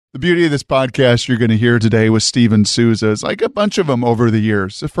The beauty of this podcast you're going to hear today with Steven Souza is like a bunch of them over the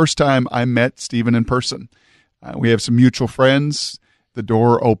years. The first time I met Steven in person. We have some mutual friends. The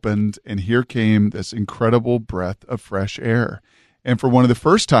door opened, and here came this incredible breath of fresh air. And for one of the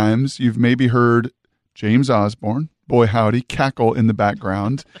first times, you've maybe heard James Osborne, Boy Howdy, cackle in the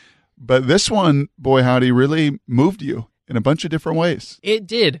background. But this one, Boy Howdy, really moved you in a bunch of different ways. It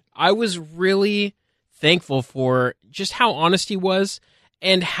did. I was really thankful for just how honest he was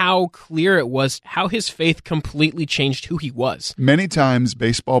and how clear it was how his faith completely changed who he was. Many times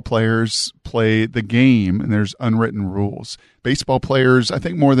baseball players play the game and there's unwritten rules. Baseball players, I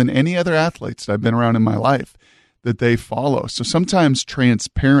think more than any other athletes that I've been around in my life, that they follow. So sometimes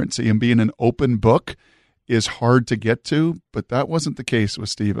transparency and being an open book is hard to get to, but that wasn't the case with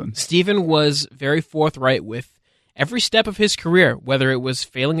Steven. Steven was very forthright with every step of his career, whether it was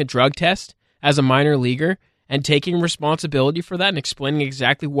failing a drug test as a minor leaguer and taking responsibility for that and explaining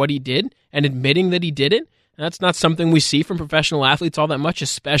exactly what he did and admitting that he did it. And that's not something we see from professional athletes all that much,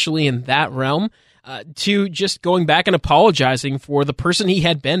 especially in that realm, to just going back and apologizing for the person he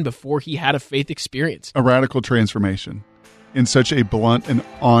had been before he had a faith experience. A radical transformation in such a blunt and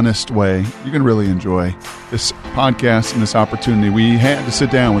honest way. You're going to really enjoy this podcast and this opportunity. We had to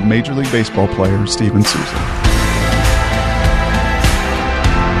sit down with Major League Baseball player Steven Souza.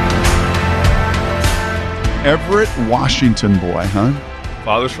 Everett, Washington boy, huh?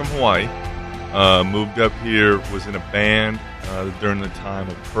 Father's from Hawaii. Moved up here, was in a band during the time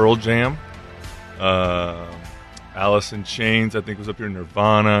of Pearl Jam. Alice in Chains, I think, was up here in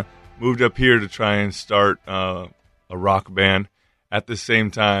Nirvana. Moved up here to try and start a rock band. At the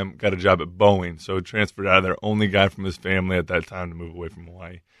same time, got a job at Boeing. So transferred out of there. Only guy from his family at that time to move away from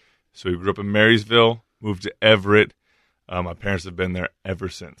Hawaii. So he grew up in Marysville, moved to Everett. My parents have been there ever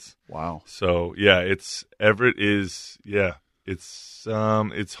since. Wow. So yeah, Everett is it's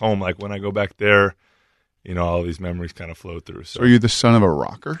home. Like when I go back there, all these memories kind of flow through. So are you the son of a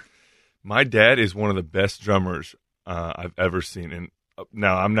rocker? My dad is one of the best drummers I've ever seen. And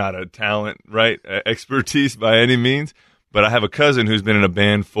now I'm not a talent, right, expertise by any means, but I have a cousin who's been in a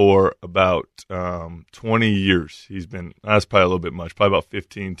band for about 20 years. That's probably a little bit much, probably about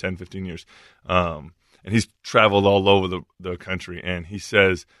 10, 15 years. And he's traveled all over the country, and he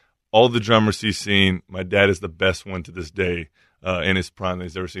says all the drummers he's seen, my dad is the best one to this day in his prime that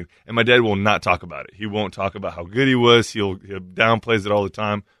he's ever seen. And my dad will not talk about it. He won't talk about how good he was. He'll downplays it all the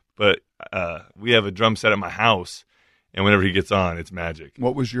time. But we have a drum set at my house, and whenever he gets on, it's magic.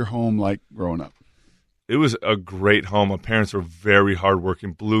 What was your home like growing up? It was a great home. My parents were very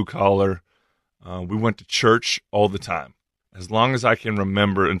hardworking, blue collar. We went to church all the time. As long as I can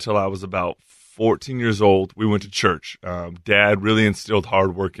remember, until I was about 14 years old, we went to church. Dad really instilled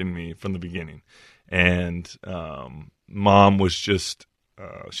hard work in me from the beginning. And Mom was just,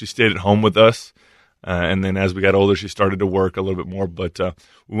 she stayed at home with us. And then as we got older, she started to work a little bit more. But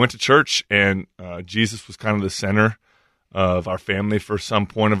we went to church, and Jesus was kind of the center of our family for some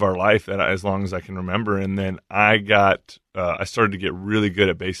point of our life, as long as I can remember. And then I started to get really good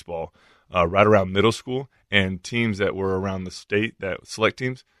at baseball right around middle school, and teams that were around the state, that select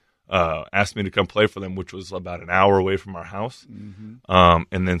teams, asked me to come play for them, which was about an hour away from our house. Mm-hmm.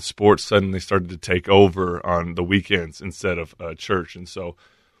 And then sports suddenly started to take over on the weekends instead of church. And so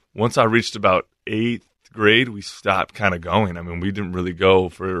once I reached about 8th grade, we stopped kind of going. I mean, we didn't really go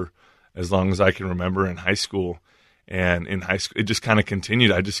for as long as I can remember in high school. And in high school, it just kind of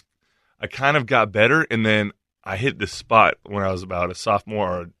continued. I kind of got better, and then I hit this spot when I was about a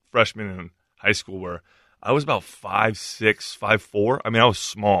sophomore or a freshman in high school where I was about 5'6", 5'4". I mean, I was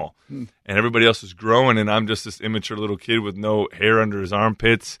small, and everybody else was growing, and I'm just this immature little kid with no hair under his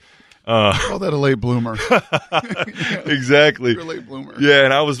armpits. Call that a late bloomer. Exactly. You're a late bloomer. Yeah,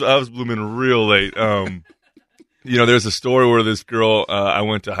 and I was blooming real late. There's a story where this girl I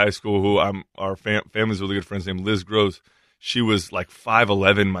went to high school who our family's really good friends named Liz Groves. She was like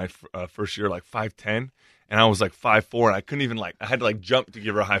 5'11" my first year, like 5'10", and I was like 5'4", and I couldn't even I had to jump to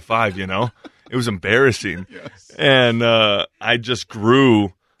give her a high five, It was embarrassing. Yes. And I just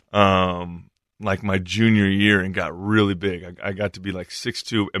grew my junior year and got really big. I got to be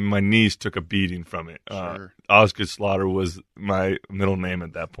 6'2", and my knees took a beating from it. Sure. Osgood Slaughter was my middle name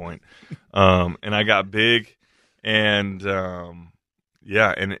at that point. And I got big. And,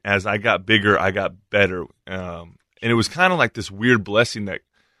 and as I got bigger, I got better. And it was kind of like this weird blessing that,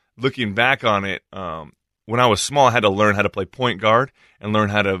 looking back on it, when I was small, I had to learn how to play point guard and learn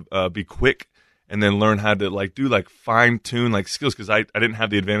how to be quick, and then learn how to do fine-tune skills, because I didn't have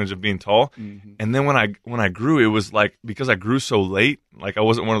the advantage of being tall. Mm-hmm. And then when I grew, it was because I grew so late, I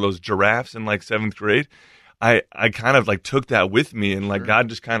wasn't one of those giraffes in 7th grade, I kind of like took that with me, and like God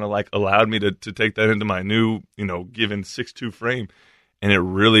just kind of like allowed me to take that into my new, given 6'2" frame. And it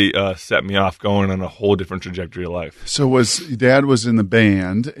really set me off going on a whole different trajectory of life. So Dad was in the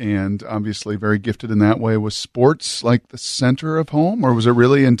band and obviously very gifted in that way. Was sports like the center of home, or was it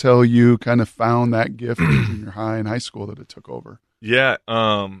really until you kind of found that gift in junior high and high school that it took over? Yeah.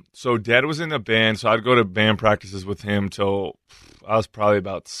 So Dad was in the band, so I'd go to band practices with him till I was probably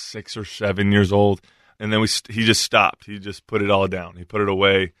about 6 or 7 years old. And then he just stopped. He just put it all down. He put it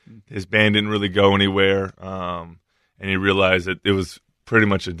away. His band didn't really go anywhere. And he realized that it was pretty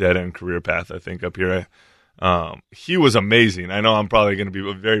much a dead-end career path, I think, up here. He was amazing. I know I'm probably going to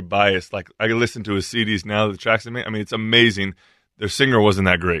be very biased. Like, I listen to his CDs now, the tracks they made. I mean, it's amazing. Their singer wasn't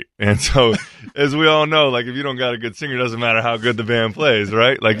that great. And so, as we all know, like, if you don't got a good singer, it doesn't matter how good the band plays,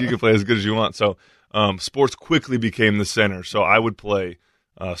 right? Like, you can play as good as you want. So, sports quickly became the center. So, I would play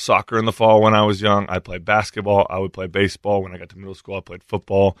soccer in the fall when I was young. I played basketball. I would play baseball. When I got to middle school, I played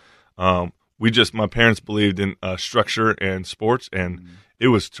football. My parents believed in structure and sports, and it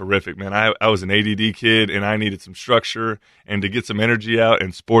was terrific, man. I was an ADD kid, and I needed some structure and to get some energy out,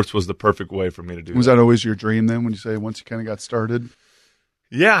 and sports was the perfect way for me to do that. Was that always your dream then, when you say once you kind of got started?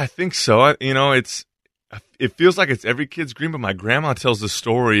 Yeah, I think so. It feels like it's every kid's dream, but my grandma tells the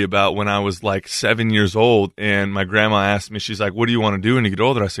story about when I was like 7 years old, and my grandma asked me, she's like, "What do you want to do when you get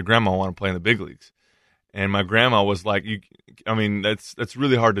older?" I said, "Grandma, I want to play in the big leagues." And my grandma was like, that's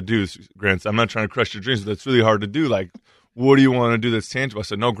really hard to do, Grant. I'm not trying to crush your dreams, but that's really hard to do. Like, what do you want to do that's tangible? I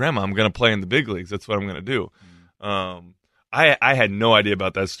said, "No, Grandma, I'm going to play in the big leagues. That's what I'm going to do." I had no idea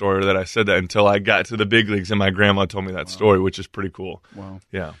about that story, that I said that, until I got to the big leagues and my grandma told me that story, which is pretty cool. Wow.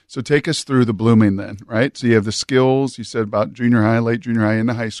 Yeah. So take us through the blooming then, right? So you have the skills, you said about junior high, late junior high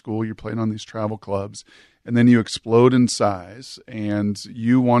into high school, you're playing on these travel clubs, and then you explode in size, and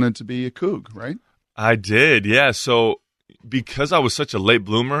you wanted to be a Coug, right? I did, yeah. So because I was such a late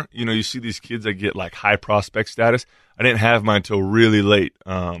bloomer, you see these kids that get like high prospect status. I didn't have mine until really late.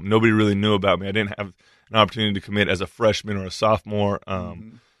 Nobody really knew about me. I didn't have an opportunity to commit as a freshman or a sophomore.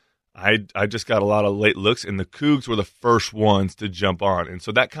 I just got a lot of late looks, and the Cougs were the first ones to jump on. And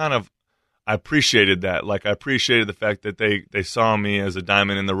so that kind of, I appreciated that. Like, I appreciated the fact that they saw me as a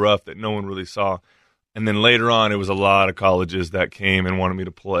diamond in the rough that no one really saw. And then later on, it was a lot of colleges that came and wanted me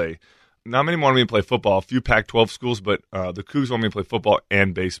to play. Not many wanted me to play football, a few Pac-12 schools, but the Cougs wanted me to play football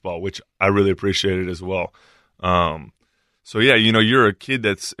and baseball, which I really appreciated as well. So, yeah, you're a kid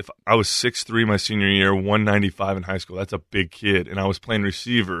if I was 6'3" my senior year, 195 in high school, that's a big kid. And I was playing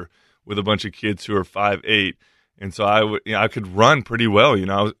receiver with a bunch of kids who are 5'8". And so I could run pretty well.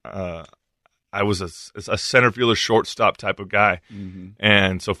 I was a center fielder, shortstop type of guy.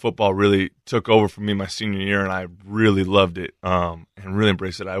 And so football really took over for me my senior year, and I really loved it and really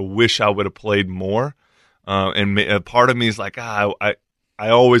embraced it. I wish I would have played more. And a part of me is like, I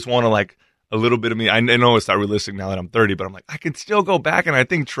always want to, like, a little bit of me. I know it's not realistic now that I'm 30, but I'm like, I can still go back and I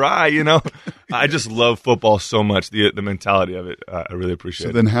think try, I just love football so much, the mentality of it. I really appreciate it.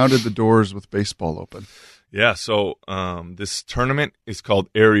 So then how did the doors with baseball open? Yeah, so this tournament is called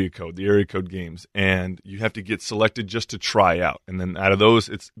Area Code, the Area Code Games, and you have to get selected just to try out. And then out of those,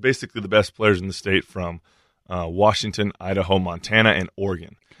 it's basically the best players in the state from Washington, Idaho, Montana, and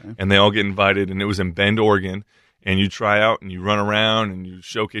Oregon. Okay. And they all get invited, and it was in Bend, Oregon. And you try out, and you run around, and you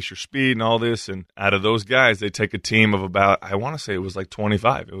showcase your speed and all this. And out of those guys, they take a team of about, I want to say it was like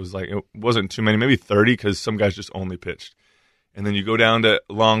 25. It wasn't too many, maybe 30, because some guys just only pitched. And then you go down to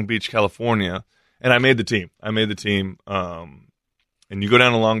Long Beach, California. And I made the team. And you go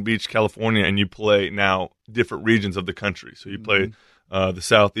down to Long Beach, California, and you play now different regions of the country. So you play the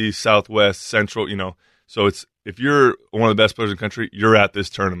Southeast, Southwest, Central, So if you're one of the best players in the country, you're at this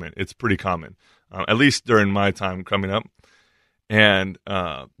tournament. It's pretty common, at least during my time coming up. And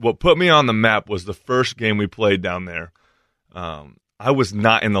what put me on the map was the first game we played down there. I was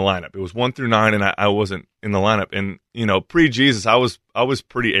not in the lineup. It was 1 through 9, and I wasn't in the lineup. And, pre-Jesus, I was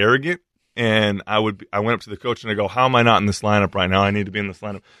pretty arrogant. And I went up to the coach and I go, "How am I not in this lineup right now? I need to be in this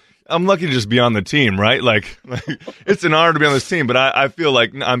lineup." I'm lucky to just be on the team, right? Like it's an honor to be on this team, but I feel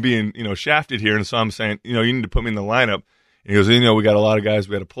like I'm being, shafted here. And so I'm saying, you need to put me in the lineup. And he goes, we got a lot of guys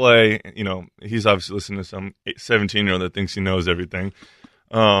we got to play. He's obviously listening to some 17-year-old that thinks he knows everything.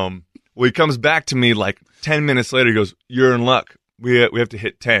 Well, he comes back to me like 10 minutes later. He goes, "You're in luck. We have to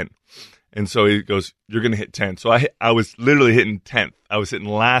hit 10. And so he goes, "You're going to hit 10. So I was literally hitting 10th. I was hitting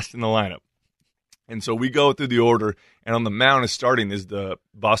last in the lineup. And so we go through the order, and on the mound is starting is the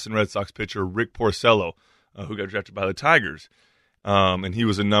Boston Red Sox pitcher Rick Porcello, who got drafted by the Tigers. And he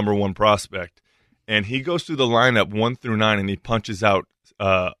was a number 1 prospect. And he goes through the lineup 1 through 9, and he punches out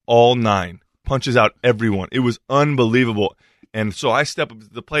all 9. punches out everyone. It was unbelievable. And so I step up to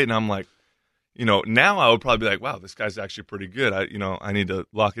the plate, and I'm like, now I would probably be like, wow, this guy's actually pretty good. I need to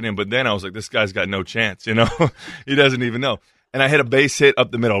lock it in. But then I was like, this guy's got no chance, He doesn't even know. And I hit a base hit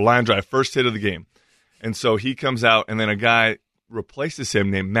up the middle, line drive, first hit of the game. And so he comes out, and then a guy replaces him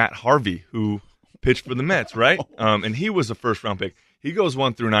named Matt Harvey, who pitched for the Mets, right? And he was a first-round pick. He goes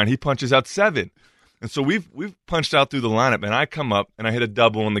 1 through 9. He punches out 7. And so we've punched out through the lineup, and I come up, and I hit a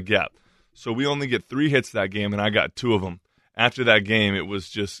double in the gap. So we only get 3 hits that game, and I got 2 of them. After that game, it was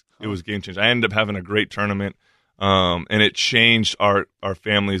game changing. I ended up having a great tournament, and it changed our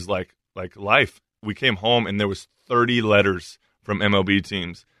family's like life. We came home, and there was 30 letters from MLB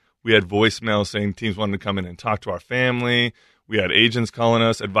teams. We had voicemails saying teams wanted to come in and talk to our family. We had agents calling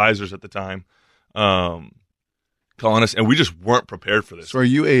us, advisors at the time, calling us, and we just weren't prepared for this. So are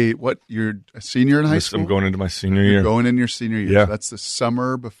you you're a senior in high school? I'm going into my senior year. Going in your senior year. Yeah. So that's the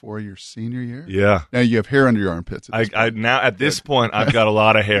summer before your senior year? Yeah. Now you have hair under your armpits. At this point, I've got a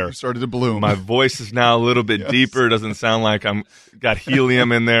lot of hair. You started to bloom. My voice is now a little bit deeper. It doesn't sound like I'm got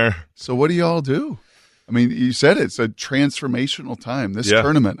helium in there. So what do you all do? I mean, you said it's a transformational time. This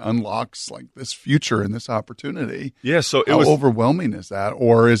tournament unlocks like this future and this opportunity. Yeah. So How overwhelming is that?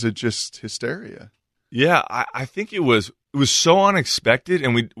 Or is it just hysteria? Yeah, I think it was so unexpected,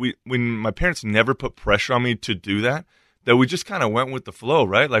 and when my parents never put pressure on me to do that we just kind of went with the flow,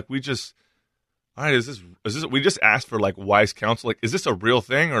 right? Like we just, all right, is this? We just asked for like wise counsel. Like, is this a real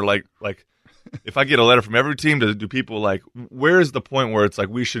thing, or like if I get a letter from every team, do people like where is the point where it's like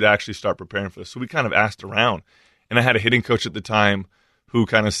we should actually start preparing for this? So we kind of asked around, and I had a hitting coach at the time who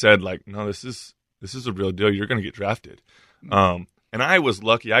kind of said like, no, this is a real deal. You're going to get drafted. And I was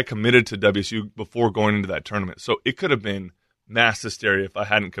lucky. I committed to WSU before going into that tournament. So it could have been mass hysteria if I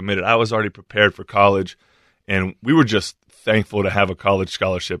hadn't committed. I was already prepared for college, and we were just thankful to have a college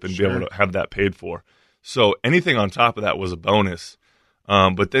scholarship and be able to have that paid for. So anything on top of that was a bonus.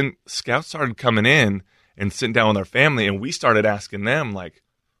 But then scouts started coming in and sitting down with our family, and we started asking them, like,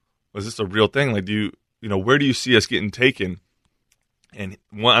 was this a real thing? Like, where do you see us getting taken? And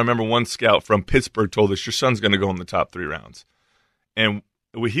I remember one scout from Pittsburgh told us, your son's going to go in the top 3 rounds. And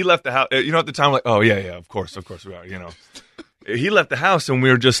he left the house, at the time, like, oh, yeah, of course we are, He left the house, and we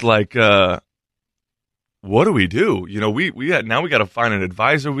were just like, what do we do? We got to find an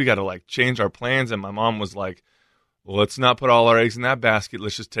advisor. We got to, like, change our plans. And my mom was like, well, let's not put all our eggs in that basket.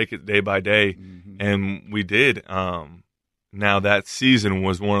 Let's just take it day by day. Mm-hmm. And we did. Now, that season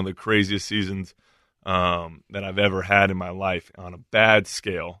was one of the craziest seasons that I've ever had in my life on a bad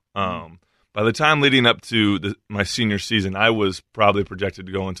scale. By the time leading up to my senior season, I was probably projected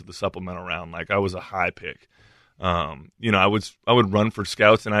to go into the supplemental round. Like I was a high pick. I would run for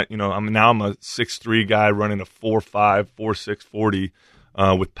scouts, and I'm a 6'3" guy running a 4.5, 4.6 40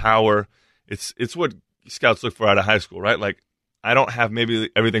 with power. It's what scouts look for out of high school, right? Like I don't have maybe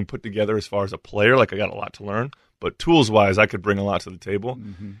everything put together as far as a player. Like I got a lot to learn, but tools wise, I could bring a lot to the table,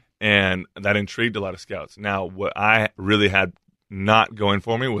 and that intrigued a lot of scouts. Now, what I really had not going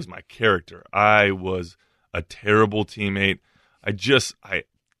for me was my character. I was a terrible teammate. I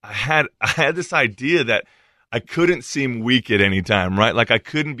had this idea that I couldn't seem weak at any time, right? Like I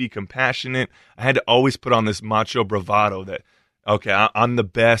couldn't be compassionate. I had to always put on this macho bravado that, okay, I'm the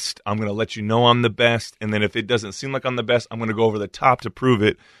best. I'm going to let you know I'm the best. And then if it doesn't seem like I'm the best, I'm going to go over the top to prove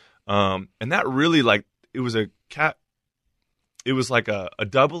it. And that really it was like a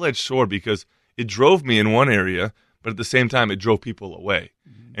double-edged sword because it drove me in one area, but at the same time, it drove people away.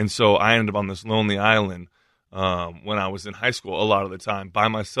 Mm-hmm. And so I ended up on this lonely island when I was in high school a lot of the time by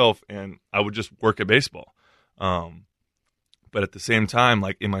myself, and I would just work at baseball. But at the same time,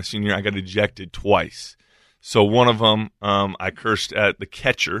 like in my senior year, I got ejected twice. So one of them, I cursed at the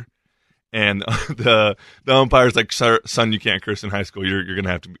catcher, and the umpire's like, son, you can't curse in high school. You're going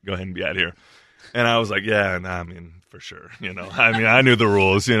to have to go ahead and be out here. And I was like, yeah, I mean, for sure. I knew the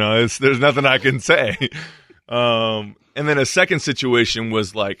rules. There's nothing I can say. And then a second situation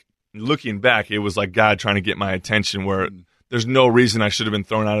was like, looking back, it was like God trying to get my attention where there's no reason I should have been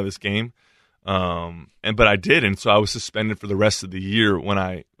thrown out of this game. But I did. And so I was suspended for the rest of the year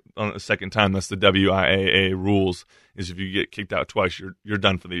on the second time. That's the WIAA rules, is if you get kicked out twice, you're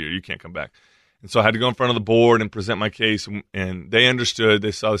done for the year. You can't come back. And so I had to go in front of the board and present my case, and they understood.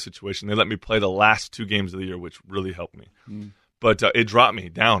 They saw the situation. They let me play the last 2 games of the year, which really helped me. But it dropped me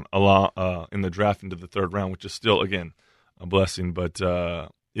down a lot in the draft into the 3rd round, which is still, again, a blessing. But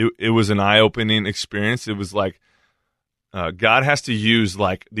it was an eye-opening experience. It was like God has to use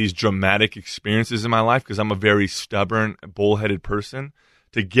like these dramatic experiences in my life because I'm a very stubborn, bullheaded person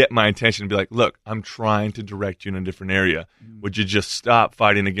to get my attention and be like, look, I'm trying to direct you in a different area. Would you just stop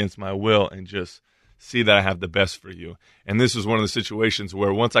fighting against my will and just see that I have the best for you? And this was one of the situations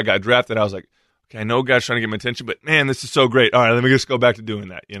where once I got drafted, I was like, okay, I know God's trying to get my attention, but man, this is so great. All right, let me just go back to doing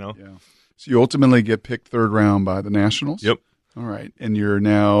that, Yeah. So you ultimately get picked third round by the Nationals? Yep. All right. And you're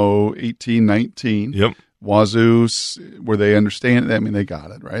now 18, 19. Yep. Wazoo, were they understanding? I mean, they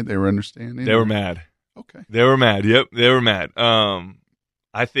got it, right? They were understanding? They were mad. Okay. They were mad. Yep, they were mad.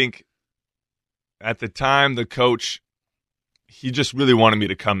 I think at the time the coach, he just really wanted me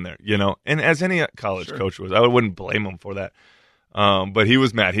to come there, and as any college coach was, I wouldn't blame him for that. But he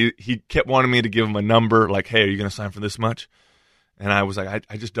was mad. He kept wanting me to give him a number, like, hey, are you going to sign for this much? And I was like,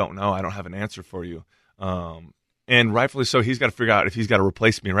 I just don't know. I don't have an answer for you. And rightfully so, he's got to figure out if he's got to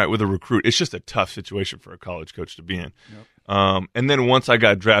replace me, right, with a recruit. It's just a tough situation for a college coach to be in. Yep. And then once I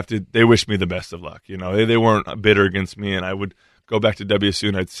got drafted, they wished me the best of luck. They weren't bitter against me, and I would go back to WSU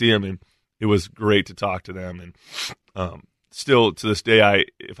and I'd see them, and it was great to talk to them. And still to this day,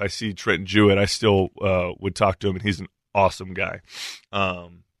 if I see Trenton Jewett, I still would talk to him, and he's an awesome guy.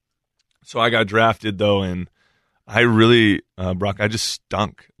 So I got drafted though, and I really, Brock, I just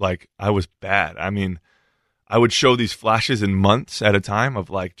stunk. Like, I was bad. I mean, I would show these flashes in months at a time of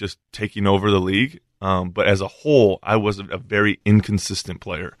like just taking over the league. But as a whole, I was a very inconsistent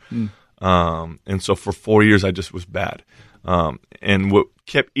player. And so for 4 years, I just was bad. And what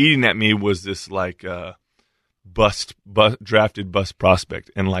kept eating at me was this like drafted bust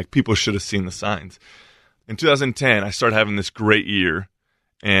prospect. And like people should have seen the signs. In 2010, I started having this great year.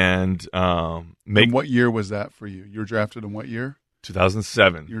 And and what year was that for you? You were drafted in what year?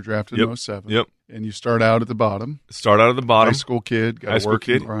 2007. You were drafted in 07. Yep. And you start out at the bottom. Start out at the bottom. High school kid. Got to work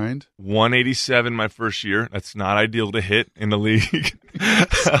and grind. 187 my first year. That's not ideal to hit in the league.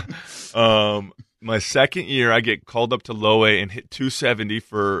 My second year, I get called up to low A and hit 270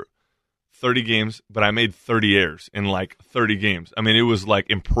 for 30 games, but I made 30 errors in like 30 games. I mean, it was like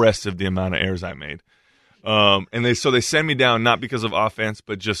impressive the amount of errors I made. And they send me down not because of offense,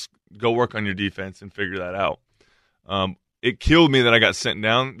 but just go work on your defense and figure that out. It killed me that I got sent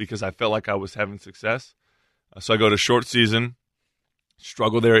down because I felt like I was having success. So I go to short season,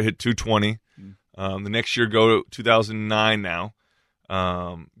 struggle there, hit 220. The next year, go to 2009 now,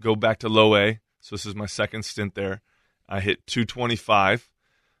 go back to low A. So this is my second stint there. I hit 225.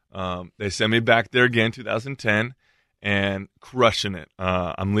 They send me back there again, 2010, and crushing it.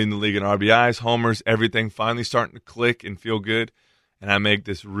 I'm leading the league in RBIs, homers, everything, finally starting to click and feel good. And I make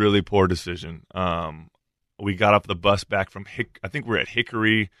this really poor decision. We got off the bus back from I think we're at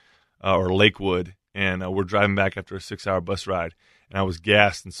Hickory or Lakewood, and we're driving back after a 6-hour bus ride, and I was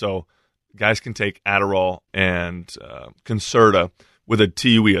gassed. And so guys can take Adderall and Concerta with a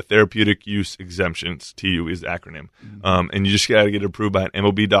TUE, a therapeutic use exemption. TUE is the acronym. And you just got to get approved by an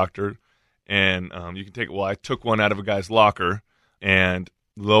MOB doctor, and you can take it. Well, I took one out of a guy's locker, and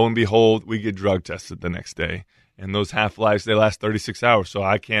lo and behold, we get drug tested the next day. And those half-lives, they last 36 hours, so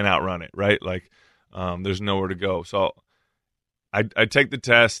I can't outrun it, right? Like, there's nowhere to go. So I take the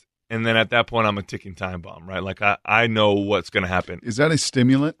test, and then at that point, I'm a ticking time bomb, right? Like, I know what's going to happen. Is that a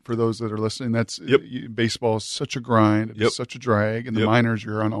stimulant for those that are listening? That's baseball is such a grind. It's such a drag. And the minors,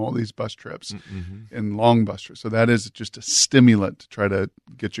 you're on all these bus trips and long bus trips. So that is just a stimulant to try to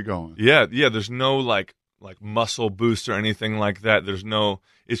get you going. Yeah. There's no, like muscle boost or anything like that.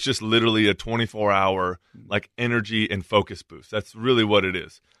 It's just literally a 24-hour, like, energy and focus boost. That's really what it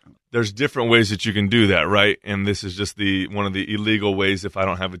is. There's different ways that you can do that, right? And this is just one of the illegal ways, if I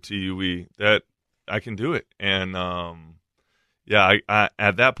don't have a TUE, that I can do it. And I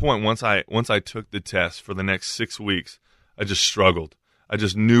at that point, once I took the test for the next 6 weeks, I just struggled. I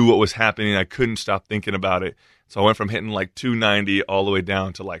just knew what was happening. I couldn't stop thinking about it. So I went from hitting like 290 all the way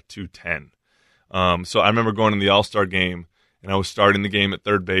down to like 210. So I remember going in the All-Star game, and I was starting the game at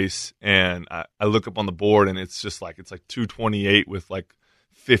third base, and I look up on the board, and it's like 228 with like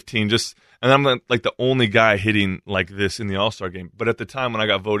 15, and I'm like the only guy hitting like this in the All-Star game. But at the time when I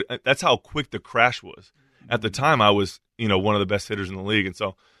got voted, that's how quick the crash was. At the time, I was one of the best hitters in the league, and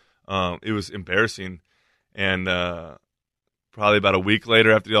so it was embarrassing. And probably about a week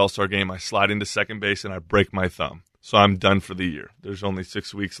later after the All-Star game, I slide into second base and I break my thumb. So I'm done for the year. There's only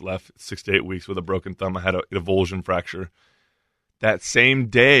 6 weeks left, 6 to 8 weeks with a broken thumb. I had an avulsion fracture. That same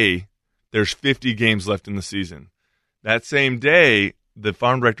day, there's 50 games left in the season. That same day, the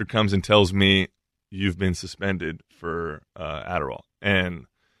farm director comes and tells me, you've been suspended for Adderall. And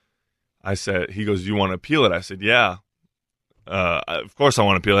I said, he goes, you want to appeal it? I said, yeah. Of course I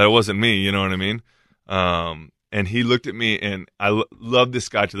want to appeal it. It wasn't me, you know what I mean? And he looked at me, and I love this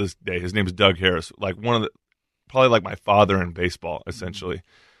guy to this day. His name is Doug Harris, like one of the probably like my father in baseball, essentially.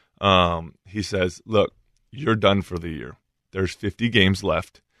 He says, look, you're done for the year. There's 50 games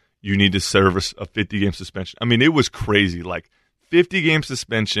left. You need to serve a 50-game suspension. I mean, it was crazy. Like 50-game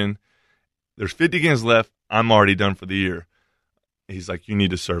suspension. There's 50 games left. I'm already done for the year. He's like, you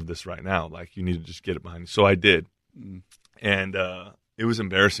need to serve this right now. Like, you need to just get it behind you. So I did. And it was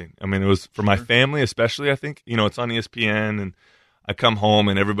embarrassing. I mean, it was for my family especially, I think. You know, it's on ESPN, and I come home,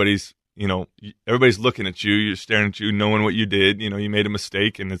 and everybody's looking at you. You're staring at you, knowing what you did. You know, you made a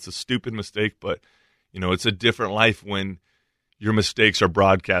mistake, and it's a stupid mistake. But, you know, it's a different life when your mistakes are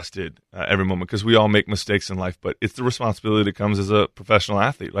broadcasted every moment, because we all make mistakes in life. But it's the responsibility that comes as a professional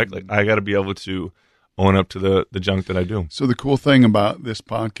athlete. Like I got to be able to own up to the junk that I do. So the cool thing about this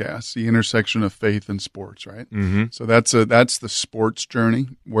podcast, the intersection of faith and sports, right? Mm-hmm. So that's the sports journey.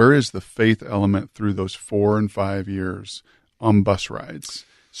 Where is the faith element through those 4 and 5 years on bus rides,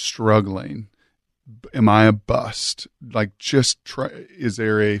 struggling? Am I a bust? Like, is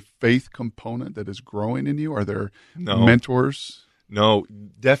there a faith component that is growing in you? Are there mentors? No,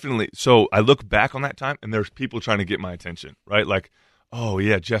 definitely. So I look back on that time, and there's people trying to get my attention, right? Like, oh,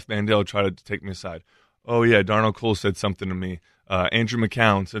 yeah, Jeff Mandel tried to take me aside. Oh, yeah, Darnell Cole said something to me. Andrew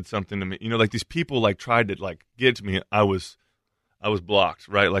McCown said something to me. You know, like these people like tried to like get to me. I was blocked,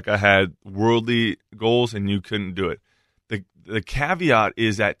 right? Like I had worldly goals, and you couldn't do it. The caveat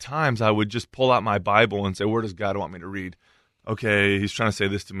is at times I would just pull out my Bible and say, where does God want me to read? Okay, he's trying to say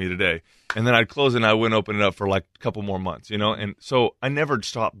this to me today. And then I'd close it and I wouldn't open it up for like a couple more months, you know? And so I never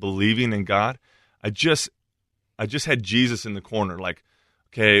stopped believing in God. I just had Jesus in the corner. Like,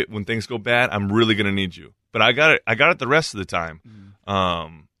 okay, when things go bad, I'm really going to need you. But I got it the rest of the time.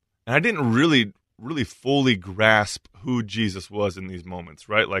 And I didn't really fully grasp who Jesus was in these moments,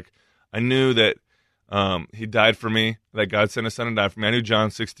 right? Like I knew that he died for me, that God sent his son and died for me. I knew John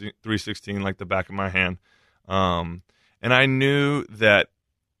 3:16 like the back of my hand. And I knew that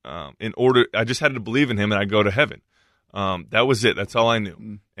I just had to believe in him and I'd go to heaven. That was it. That's all I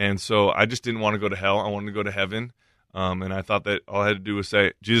knew. And so I just didn't want to go to hell. I wanted to go to heaven. And I thought that all I had to do was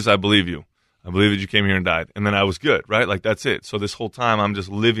say, Jesus, I believe you. I believe that you came here and died. And then I was good, right? Like that's it. So this whole time I'm just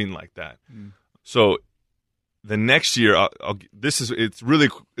living like that. So the next year, it's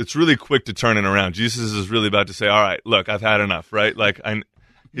really quick to turn it around. Jesus is really about to say, all right, look, I've had enough, right? Like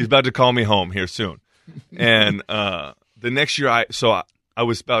he's about to call me home here soon. And the next year, I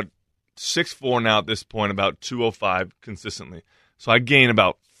was about 6'4" now at this point, about 205 consistently. So I gained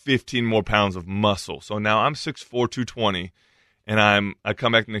about 15 more pounds of muscle. So now I'm 6'4", 220, and I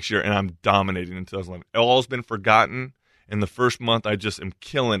come back next year and I'm dominating in 2011. It all's been forgotten. In the first month, I just am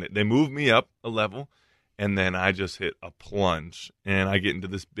killing it. They moved me up a level, and then I just hit a plunge, and I get into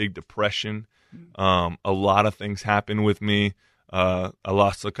this big depression. A lot of things happen with me. I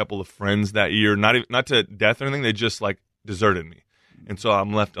lost a couple of friends that year, not to death or anything. They just like deserted me, and so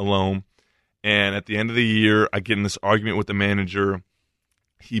I'm left alone. And at the end of the year, I get in this argument with the manager.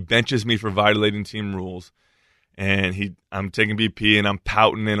 He benches me for violating team rules, and I'm taking BP, and I'm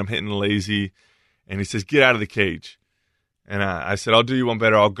pouting, and I'm hitting lazy, and he says, "Get out of the cage." And I said, I'll do you one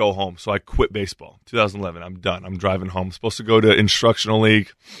better. I'll go home. So I quit baseball. 2011, I'm done. I'm driving home. I'm supposed to go to instructional league.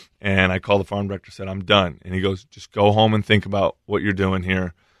 And I called the farm director, said, I'm done. And he goes, just go home and think about what you're doing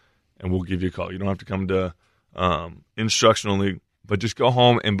here, and we'll give you a call. You don't have to come to instructional league, but just go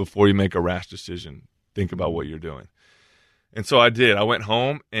home, and before you make a rash decision, think about what you're doing. And so I did. I went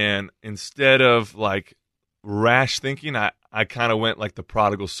home, and instead of like rash thinking, I kind of went like the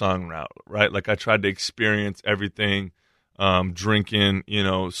prodigal son route, right? Like I tried to experience everything. Drinking,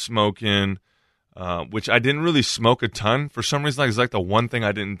 smoking, which I didn't really smoke a ton for some reason. Like it's like the one thing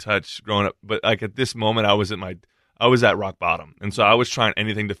I didn't touch growing up. But like at this moment, I was at rock bottom, and so I was trying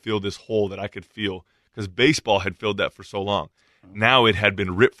anything to fill this hole that I could feel, because baseball had filled that for so long. Now it had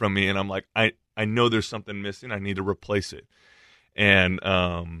been ripped from me, and I'm like, I know there's something missing. I need to replace it. And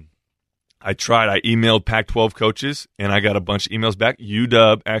I tried. I emailed Pac-12 coaches, and I got a bunch of emails back.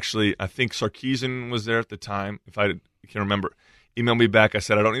 UW, actually, I think Sarkisian was there at the time, if I can remember, emailed me back. I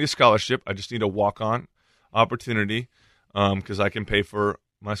said, I don't need a scholarship. I just need a walk-on opportunity because I can pay for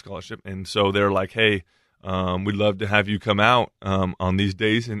my scholarship. And so they're like, hey, we'd love to have you come out on these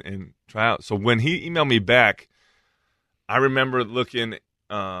days and try out. So when he emailed me back, I remember looking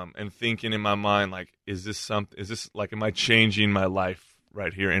and thinking in my mind, like, is this like, am I changing my life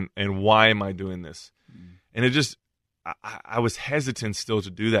right here? And why am I doing this? And it just, I was hesitant still to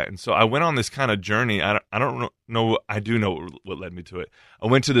do that. And so I went on this kind of journey. I don't know. I do know what led me to it. I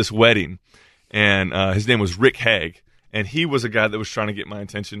went to this wedding, and his name was Rick Haig. And he was a guy that was trying to get my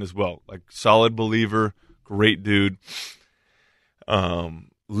attention as well. Like, solid believer, great dude.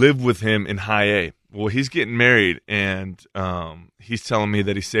 Lived with him in high A. well, he's getting married, and he's telling me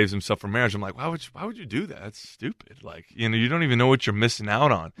that he saves himself for marriage. I'm like, why would you do that? That's stupid. Like, you don't even know what you're missing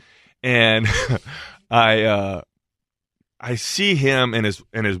out on. And I see him and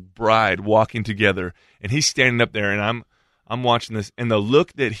his bride walking together, and he's standing up there, and I'm watching this, and the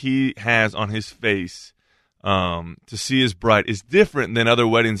look that he has on his face to see his bride is different than other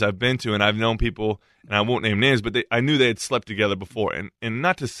weddings I've been to, and I've known people, and I won't name names, but I knew they had slept together before, and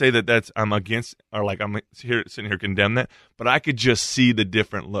not to say that I'm against or like I'm sitting here condemn that, but I could just see the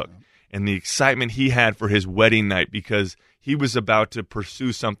different look and the excitement he had for his wedding night because he was about to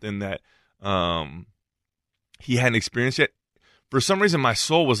pursue something that he hadn't experienced yet. For some reason, my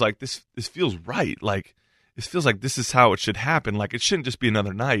soul was like, this feels right. Like, this feels like this is how it should happen. Like, it shouldn't just be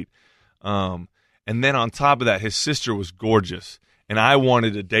another night. And then on top of that, his sister was gorgeous, and I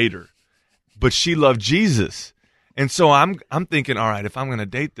wanted to date her, but she loved Jesus. And so I'm thinking, all right, if I'm going to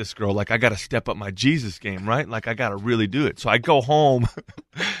date this girl, like I got to step up my Jesus game, right? Like I got to really do it. So I go home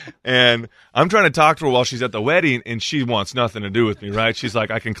and I'm trying to talk to her while she's at the wedding, and she wants nothing to do with me, right? She's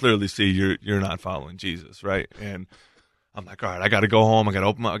like, I can clearly see you're not following Jesus, right? And I'm like, all right, I got to go home. I got to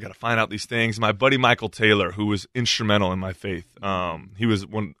open up. I got to find out these things. My buddy Michael Taylor, who was instrumental in my faith, he was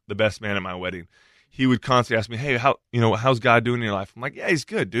the best man at my wedding. He would constantly ask me, hey, how's God doing in your life? I'm like, yeah, he's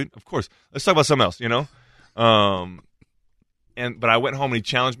good, dude. Of course. Let's talk about something else, But I went home and he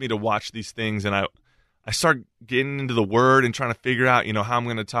challenged me to watch these things, and I started getting into the Word and trying to figure out, how I'm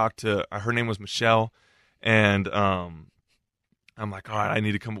going to talk to. Her name was Michelle, and I'm like, all right, I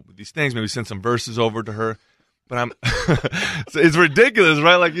need to come up with these things. Maybe send some verses over to her. But it's ridiculous,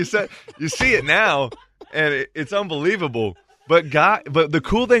 right? Like you said, you see it now, and it's unbelievable. But the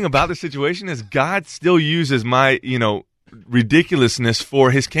cool thing about the situation is God still uses my, ridiculousness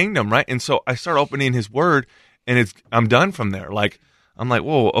for His kingdom, right? And so I start opening His Word, and I'm done from there. Like I'm like,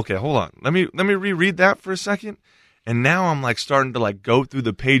 whoa, okay, hold on, let me reread that for a second. And now I'm like starting to like go through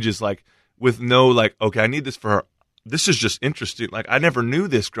the pages like with no like, okay, I need this for her. This is just interesting. Like I never knew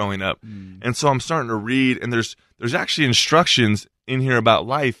this growing up, and so I'm starting to read, and there's actually instructions in here about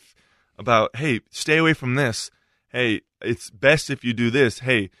life, about hey, stay away from this. Hey, it's best if you do this.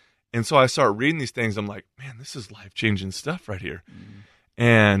 Hey. And so I start reading these things. I'm like, man, this is life-changing stuff right here.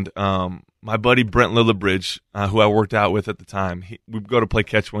 And my buddy Brent Lillibridge, who I worked out with at the time, we'd go to play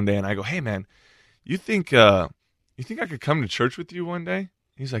catch one day, and I go, hey, man, you think I could come to church with you one day?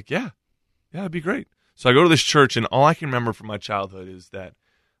 He's like, yeah, that'd be great. So I go to this church, and all I can remember from my childhood is that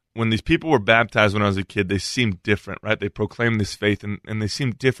when these people were baptized when I was a kid, they seemed different, right? They proclaimed this faith, and they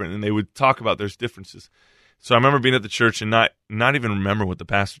seemed different, and they would talk about there's differences. So I remember being at the church and not even remember what the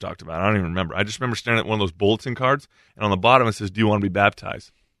pastor talked about. I don't even remember. I just remember staring at one of those bulletin cards, and on the bottom it says, do you want to be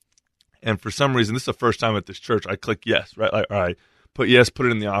baptized? And for some reason, this is the first time at this church, I click yes, right? Like, all right, put it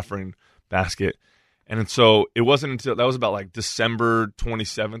in the offering basket. And so it wasn't until, that was about like December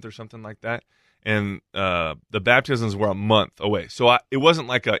 27th or something like that. And the baptisms were a month away. So it wasn't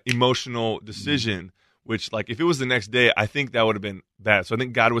like an emotional decision, which like if it was the next day, I think that would have been bad. So I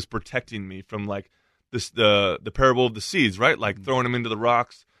think God was protecting me from like, the parable of the seeds, right? Like throwing them into the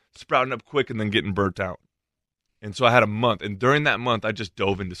rocks, sprouting up quick, and then getting burnt out. And so I had a month, and during that month, I just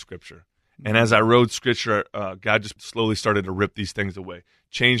dove into Scripture. And as I wrote Scripture, God just slowly started to rip these things away,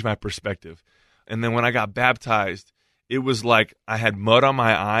 change my perspective. And then when I got baptized, it was like I had mud on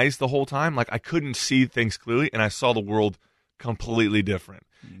my eyes the whole time. Like I couldn't see things clearly, and I saw the world completely different.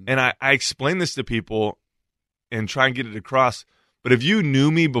 And I explain this to people and try and get it across. But if you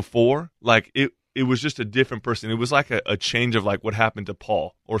knew me before, like it was just a different person. It was like a change of like what happened to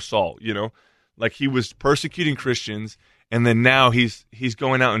Paul or Saul, like he was persecuting Christians, and then now he's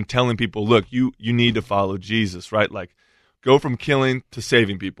going out and telling people, look, you need to follow Jesus, right? Like go from killing to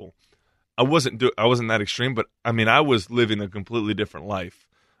saving people. I wasn't that extreme, but I mean, I was living a completely different life.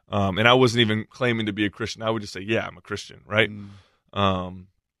 And I wasn't even claiming to be a Christian. I would just say, yeah, I'm a Christian, right? And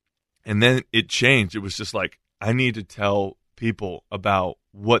then it changed. It was just like, I need to tell people about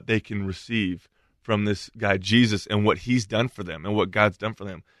what they can receive from this guy Jesus and what he's done for them and what God's done for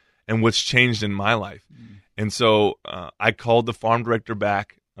them and what's changed in my life. And so I called the farm director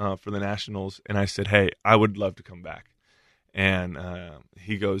back for the Nationals, and I said, hey, I would love to come back. And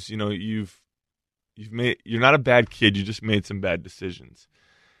he goes, you're not a bad kid, you just made some bad decisions.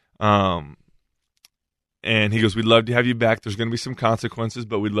 And he goes, we'd love to have you back. There's going to be some consequences,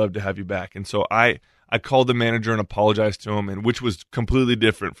 but we'd love to have you back. And so I called the manager and apologized to him, and which was completely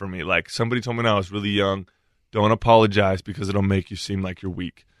different for me. Like somebody told me when I was really young, don't apologize because it'll make you seem like you're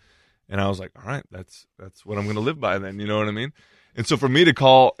weak. And I was like, all right, that's what I'm going to live by then. You know what I mean? And so for me to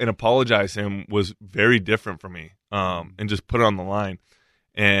call and apologize to him was very different for me, and just put it on the line.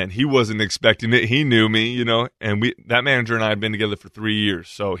 And he wasn't expecting it. He knew me, and that manager and I had been together for 3 years,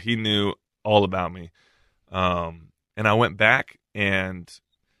 so he knew all about me. And I went back, and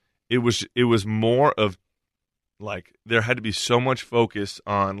it was more of like there had to be so much focus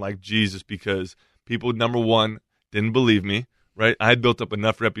on like Jesus because people, number one, didn't believe me, right? I had built up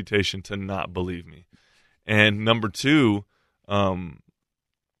enough reputation to not believe me. And number two, they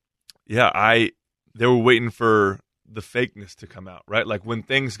were waiting for the fakeness to come out, right? Like when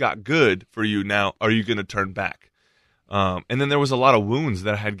things got good for you now, are you going to turn back? And then there was a lot of wounds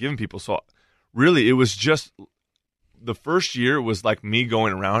that I had given people. So really it was just the first year was like me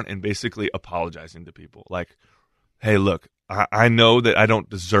going around and basically apologizing to people. Like, hey, look, I know that I don't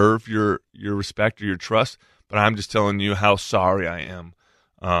deserve your respect or your trust, but I'm just telling you how sorry I am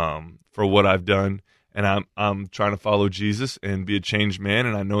for what I've done. And I'm trying to follow Jesus and be a changed man.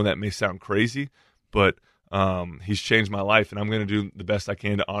 And I know that may sound crazy, but he's changed my life, and I'm going to do the best I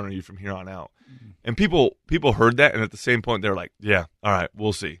can to honor you from here on out. Mm-hmm. And people heard that, and at the same point, they're like, yeah, all right,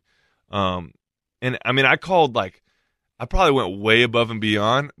 we'll see. And I mean, I probably went way above and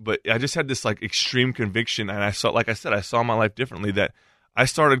beyond, but I just had this like extreme conviction, and I saw my life differently, that I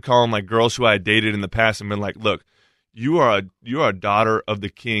started calling like girls who I had dated in the past and been like, look, you are a daughter of the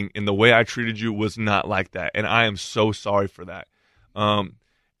King, and the way I treated you was not like that, and I am so sorry for that.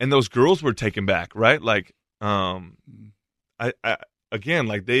 And those girls were taken back, right? Like, I again,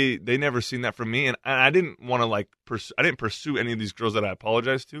 like they never seen that from me, and I didn't want to like I didn't pursue any of these girls that I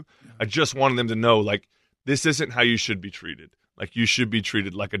apologized to. I just wanted them to know, like, this isn't how you should be treated. Like, you should be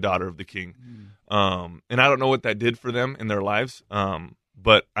treated like a daughter of the King. And I don't know what that did for them in their lives,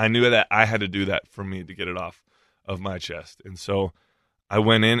 but I knew that I had to do that for me to get it off of my chest. And so I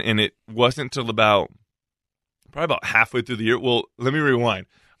went in, and it wasn't until probably about halfway through the year. Well, let me rewind.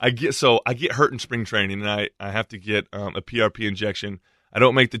 I get hurt in spring training, and I have to get a PRP injection. I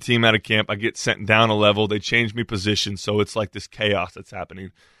don't make the team out of camp. I get sent down a level. They change me position, so it's like this chaos that's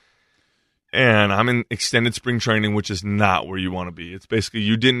happening. And I'm in extended spring training, which is not where you want to be. It's basically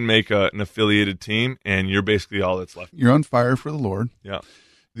you didn't make an affiliated team, and you're basically all that's left. You're on fire for the Lord. Yeah.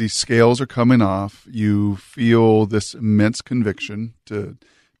 The scales are coming off. You feel this immense conviction to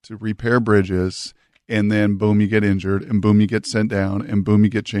repair bridges. And then, boom, you get injured, and boom, you get sent down, and boom, you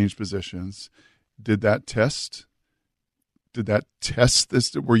get changed positions. Did that test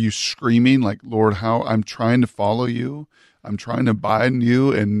this? Were you screaming like, Lord, how I'm trying to follow you, I'm trying to abide in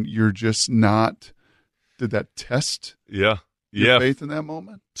you, and you're just not? Did that test your faith in that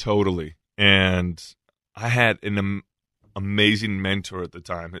moment? Totally. And I had an amazing mentor at the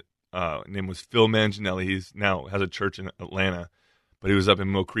time. His name was Phil Manginelli. He's now has a church in Atlanta, but he was up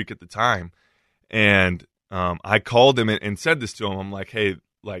in Mill Creek at the time. And I called him and said this to him. I'm like, hey,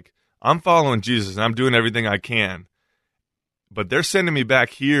 like, I'm following Jesus, and I'm doing everything I can, but they're sending me back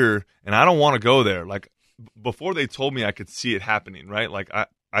here, and I don't want to go there. Like, before they told me, I could see it happening, right? Like,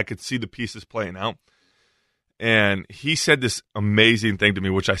 I could see the pieces playing out. And he said this amazing thing to me,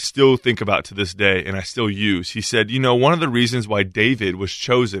 which I still think about to this day, and I still use. He said, one of the reasons why David was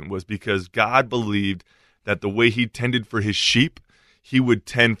chosen was because God believed that the way he tended for his sheep, he would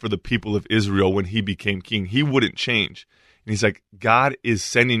tend for the people of Israel when he became king. He wouldn't change. And he's like, God is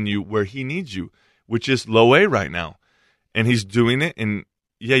sending you where he needs you, which is Lo A right now. And he's doing it. And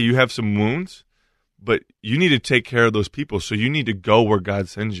yeah, you have some wounds, but you need to take care of those people. So you need to go where God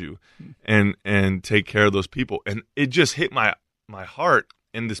sends you and take care of those people. And it just hit my heart,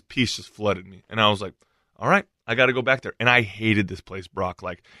 and this peace just flooded me. And I was like, all right, I got to go back there. And I hated this place, Brock.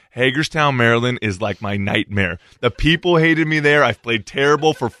 Like, Hagerstown, Maryland is like my nightmare. The people hated me there. I've played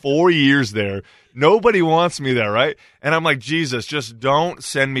terrible for 4 years there. Nobody wants me there, right? And I'm like, Jesus, just don't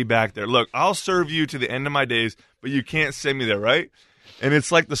send me back there. Look, I'll serve you to the end of my days, but you can't send me there, right? And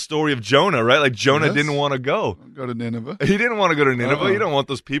it's like the story of Jonah, right? Like, Jonah didn't want to go. Go to Nineveh. He didn't want to go to Nineveh. You don't want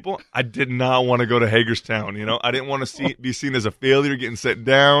those people. I did not want to go to Hagerstown, I didn't want to be seen as a failure, getting sent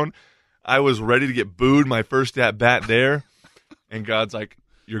down. I was ready to get booed my first at bat there. And God's like,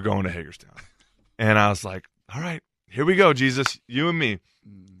 you're going to Hagerstown. And I was like, all right, here we go, Jesus, you and me.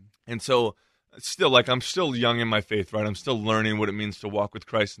 And so still, like, I'm still young in my faith, right? I'm still learning what it means to walk with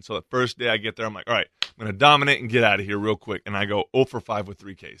Christ. And so the first day I get there, I'm like, all right, I'm going to dominate and get out of here real quick. And I go 0 for 5 with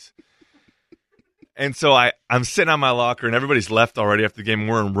 3 Ks. And so I'm sitting on my locker, and everybody's left already after the game.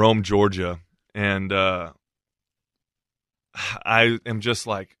 We're in Rome, Georgia. And I am just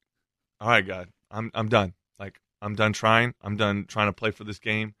like, all right, God, I'm done. Like, I'm done trying. I'm done trying to play for this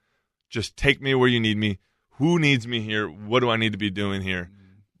game. Just take me where you need me. Who needs me here? What do I need to be doing here?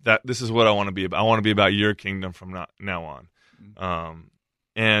 This is what I want to be about. I want to be about your kingdom from now on.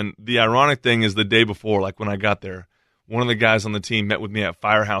 And the ironic thing is, the day before, like when I got there, one of the guys on the team met with me at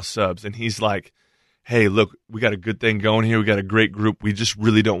Firehouse Subs, and he's like, hey, look, we got a good thing going here. We got a great group. We just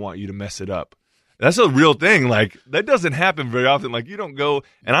really don't want you to mess it up. That's a real thing. Like, that doesn't happen very often. Like, you don't go,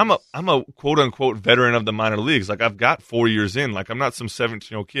 and I'm a quote unquote veteran of the minor leagues. Like, I've got 4 years in. Like, I'm not some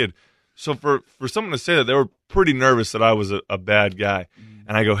 17-year-old kid. So for someone to say that, they were pretty nervous that I was a bad guy.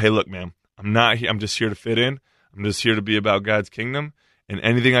 And I go, hey, look, man, I'm not here. I'm just here to fit in. I'm just here to be about God's kingdom and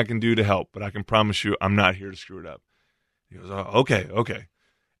anything I can do to help. But I can promise you, I'm not here to screw it up. He goes, oh, okay.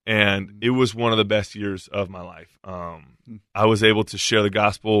 And it was one of the best years of my life. I was able to share the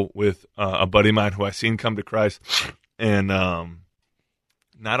gospel with a buddy of mine who I seen come to Christ. And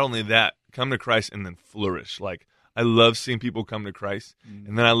not only that, come to Christ and then flourish. Like, I love seeing people come to Christ.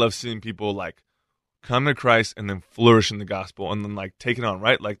 And then I love seeing people, like, come to Christ and then flourish in the gospel and then, like, take it on,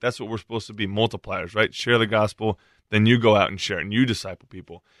 right? Like, that's what we're supposed to be, multipliers, right? Share the gospel, then you go out and share it, and you disciple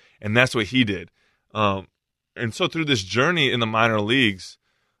people. And that's what he did. And so through this journey in the minor leagues,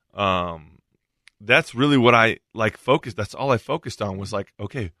 that's really what I focused. That's all I focused on was like,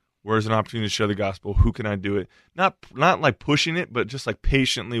 okay, where's an opportunity to share the gospel? Who can I do it? Not like pushing it, but just like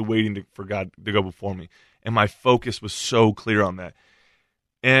patiently waiting for God to go before me. And my focus was so clear on that.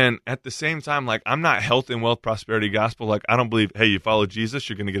 And at the same time, like, I'm not health and wealth prosperity gospel. Like, I don't believe, hey, you follow Jesus,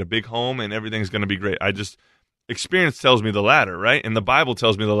 you're going to get a big home and everything's going to be great. I just, experience tells me the latter, right? And the Bible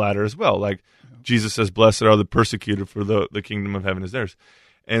tells me the latter as well. Like, Jesus says, blessed are the persecuted, for the kingdom of heaven is theirs.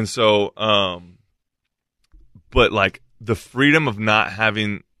 And so, but like the freedom of not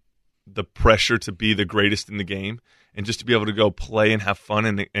having the pressure to be the greatest in the game and just to be able to go play and have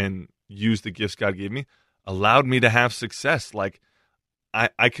fun and use the gifts God gave me allowed me to have success. Like,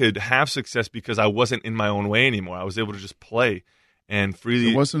 I could have success because I wasn't in my own way anymore. I was able to just play and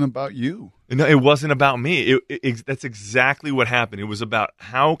freely. It wasn't about you. No, it wasn't about me. That's exactly what happened. It was about,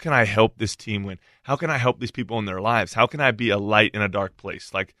 how can I help this team win? How can I help these people in their lives? How can I be a light in a dark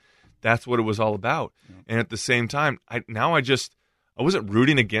place? Like, that's what it was all about. Yeah. And at the same time, I wasn't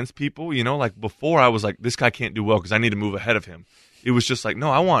rooting against people. You know, like before I was like, this guy can't do well because I need to move ahead of him. It was just like,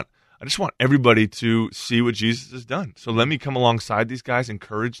 no, I just want everybody to see what Jesus has done. So let me come alongside these guys,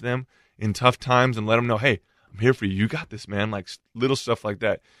 encourage them in tough times, and let them know, hey, I'm here for you. You got this, man. Like little stuff like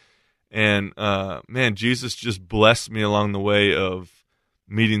that. And, man, Jesus just blessed me along the way of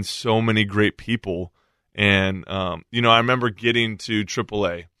meeting so many great people. And, I remember getting to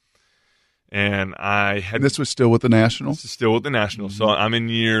AAA, and this was still with the Nationals? This is still with the Nationals. Mm-hmm. So I'm in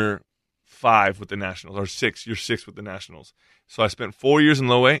year 5 with the Nationals, or year 6 with the Nationals. So I spent 4 years in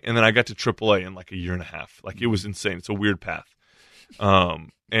low A, and then I got to AAA in like a year and a half. Like, it was insane. It's a weird path.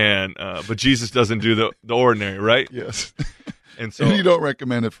 But Jesus doesn't do the ordinary, right? Yes. And so you don't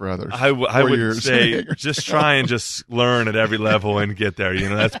recommend it for others. I would say just try and just learn at every level and get there.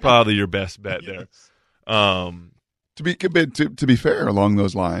 That's probably your best bet there. To be fair along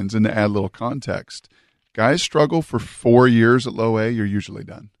those lines, and to add a little context, guys struggle for 4 years at low A, you're usually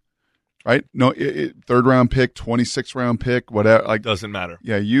done. Right? No, third round pick, 26th round pick, whatever. Like, doesn't matter.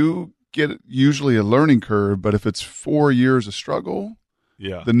 Yeah, you get usually a learning curve, but if it's 4 years of struggle,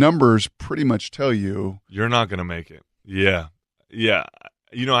 the numbers pretty much tell you you're not going to make it. Yeah. I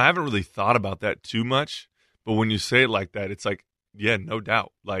haven't really thought about that too much, but when you say it like that, it's like, yeah, no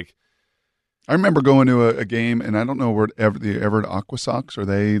doubt. Like, I remember going to a game, and I don't know where the Everett Aqua Sox, are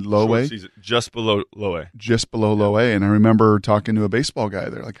they low A? Just below low A. Just below low A. And I remember talking to a baseball guy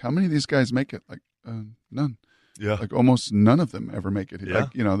there, like, how many of these guys make it? Like, none. Yeah. Like, almost none of them ever make it. Yeah.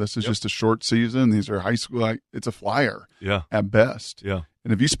 Like, this is just a short season. These are high school. It's a flyer at best. Yeah.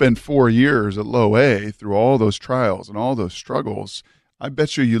 And if you spend 4 years at low A through all those trials and all those struggles, I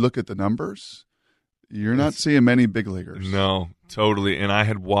bet you look at the numbers, you're not seeing many big leaguers. No, totally. And I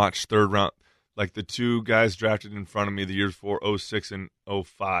had watched third round, like the two guys drafted in front of me the years before, 06 and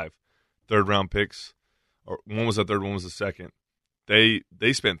 05, third round picks, or one was the third, one was the second. They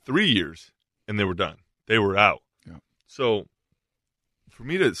spent 3 years and they were done. They were out. Yeah. So for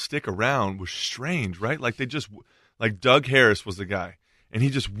me to stick around was strange, right? Like, Doug Harris was the guy, and he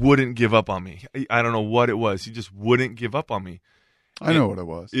just wouldn't give up on me. I don't know what it was. He just wouldn't give up on me. I know what it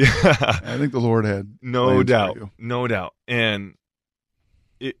was. Yeah. I think the Lord had no doubt. And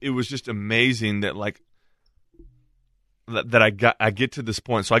it was just amazing that, like, that I get to this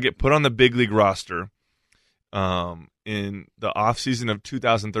point. So I get put on the big league roster in the off season of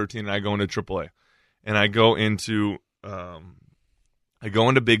 2013, and I go into AAA, and I go into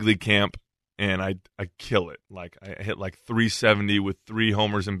big league camp, and I kill it. Like, I hit like 370 with 3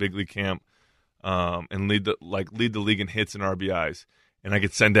 homers in big league camp, and lead the league in hits and RBIs, and I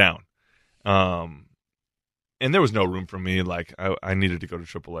get sent down. And there was no room for me. Like, I needed to go to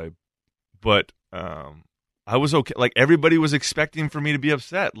AAA, but I was okay. Like, everybody was expecting for me to be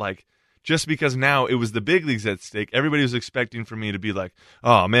upset. Like, just because now it was the big leagues at stake, everybody was expecting for me to be like,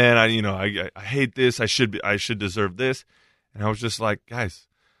 oh man, I hate this. I should deserve this. And I was just like, guys,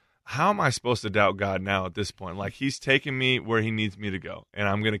 how am I supposed to doubt God now at this point? Like, he's taken me where he needs me to go, and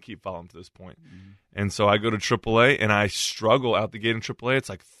I'm going to keep following to this point. Mm-hmm. And so I go to AAA, and I struggle out the gate in AAA. It's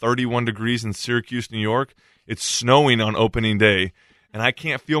like 31 degrees in Syracuse, New York. It's snowing on opening day. And I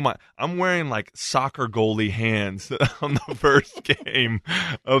can't feel I'm wearing like soccer goalie hands on the first game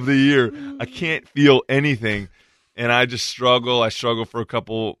of the year. I can't feel anything. And I just struggle. I struggle for a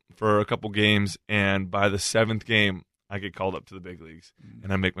couple games. And by the 7th game, I get called up to the big leagues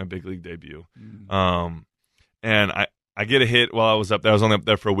and I make my big league debut. And I get a hit while I was up there. I was only up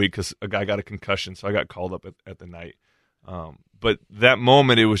there for a week because a guy got a concussion. So I got called up at the night. But that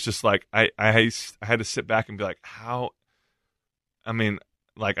moment, it was just like, I had to sit back and be like,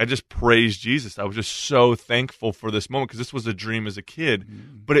 I just praised Jesus. I was just so thankful for this moment because this was a dream as a kid,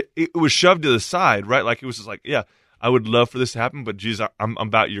 but it was shoved to the side, right? Like, it was just like, yeah, I would love for this to happen, but Jesus, I'm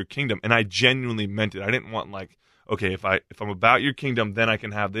about your kingdom. And I genuinely meant it. I didn't want like, okay, if I'm about your kingdom, then I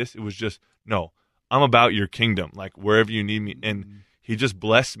can have this. It was just, no, I'm about your kingdom, like wherever you need me. And he just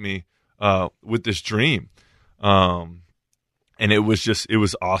blessed me with this dream. And it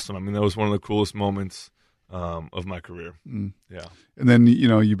was awesome. I mean, that was one of the coolest moments of my career. Yeah. And then,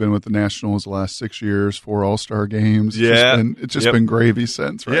 you've been with the Nationals the last 6 years, 4 All-Star games. Yeah. It's just been gravy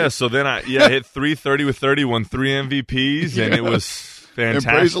since, right? Yeah. So then I hit 330 with 30, won 3 MVPs, and it was fantastic.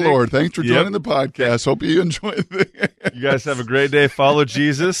 And praise the Lord. Thanks for joining the podcast. Hope you enjoyed it. You guys have a great day. Follow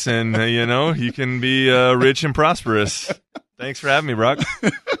Jesus, and, you can be rich and prosperous. Thanks for having me, Brock.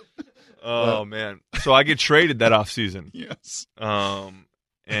 Oh, man. So I get traded that offseason. Yes.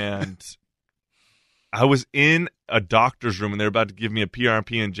 And I was in a doctor's room, and they're about to give me a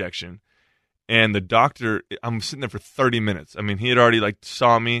PRP injection. And the doctor, I'm sitting there for 30 minutes. I mean, he had already,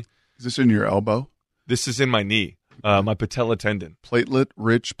 saw me. Is this in your elbow? This is in my knee, my patella tendon.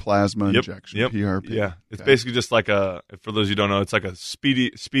 Platelet-rich plasma injection, PRP. Yeah. It's basically just like for those who don't know, it's like a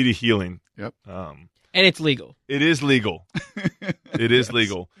speedy healing. Yep. And it's legal. It is legal. It is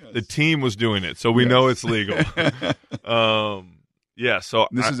legal. Yes. The team was doing it, so we know it's legal. Yeah, so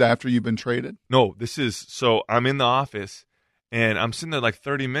this is after you've been traded? No, so I'm in the office, and I'm sitting there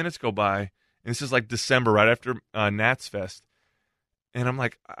 30 minutes go by, and this is December, right after Nats Fest, and I'm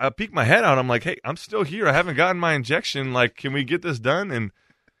like, I peek my head out, I'm like, hey, I'm still here, I haven't gotten my injection, can we get this done? And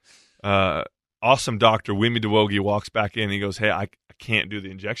awesome doctor, Wimi Dewogi, walks back in, and he goes, hey, I can't do the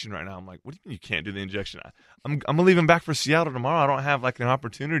injection right now. I'm like, what do you mean you can't do the injection? I'm leaving back for Seattle tomorrow, I don't have an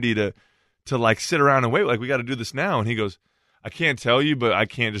opportunity to sit around and wait, we got to do this now. And he goes, I can't tell you, but I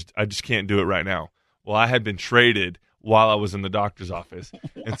just can't do it right now. Well, I had been traded while I was in the doctor's office,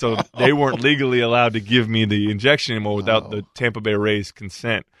 and so they weren't legally allowed to give me the injection anymore without the Tampa Bay Rays'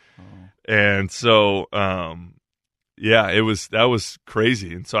 consent. And so, that was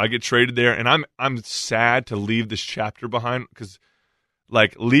crazy. And so I get traded there, and I'm sad to leave this chapter behind because,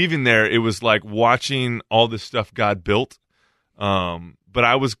 leaving there, it was like watching all this stuff God built. But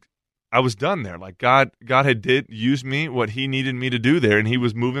I was done there. God had used me what he needed me to do there, and he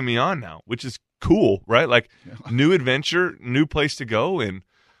was moving me on now, which is cool, right? New adventure, new place to go. And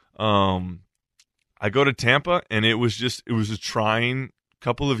I go to Tampa, and it was a trying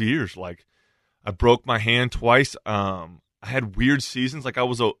couple of years. I broke my hand twice. I had weird seasons. I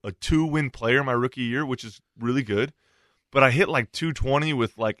was a 2-win player my rookie year, which is really good. But I hit 220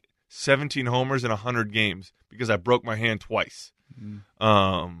 with 17 homers in 100 games because I broke my hand twice.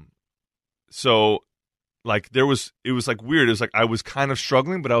 So, it was weird. It was I was kind of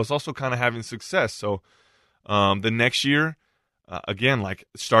struggling, but I was also kind of having success. So, the next year, again,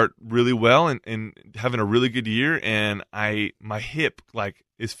 start really well and having a really good year. And my hip,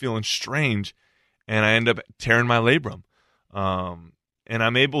 is feeling strange, and I end up tearing my labrum. And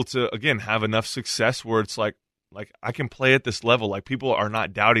I'm able to, again, have enough success where it's I can play at this level. People are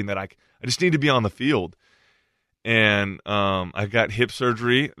not doubting that I just need to be on the field. And I got hip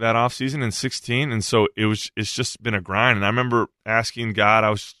surgery that offseason in 2016, and so it's just been a grind. And I remember asking God,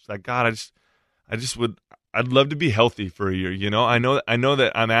 I was like, God, I'd love to be healthy for a year. I know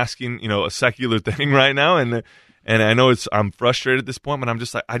that I'm asking a secular thing right now, and I know I'm frustrated at this point, but I'm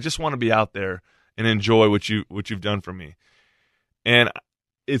just I just want to be out there and enjoy what you've done for me. And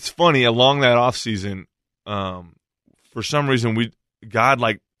it's funny, along that offseason, for some reason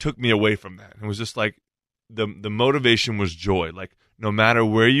God took me away from that. It was just the motivation was joy. No matter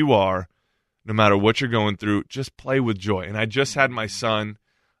where you are, no matter what you're going through, just play with joy. And I just had my son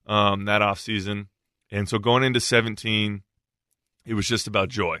that off season, and so going into 2017, it was just about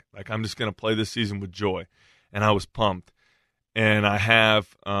joy. I'm just going to play this season with joy. and I was pumped. And I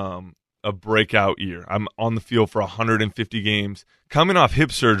have a breakout year. I'm on the field for 150 games, coming off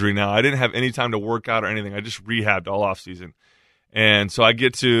hip surgery now. I didn't have any time to work out or anything. I just rehabbed all off season. And so I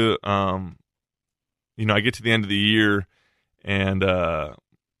get to, I get to the end of the year, and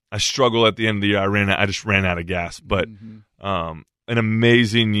I struggle at the end of the year. I just ran out of gas. But an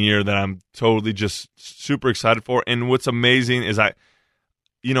amazing year that I'm totally just super excited for. And what's amazing is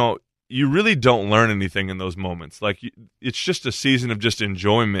you really don't learn anything in those moments. Like, it's just a season of just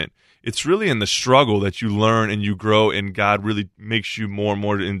enjoyment. It's really in the struggle that you learn and you grow, and God really makes you more and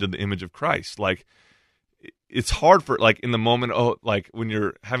more into the image of Christ. Like, it's hard for, like, in the moment, like when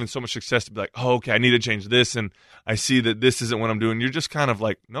you're having so much success, to be like, okay, I need to change this, and I see that this isn't what I'm doing. You're just kind of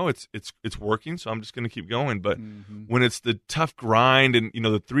like, no, it's working, so I'm just going to keep going. But when it's the tough grind and,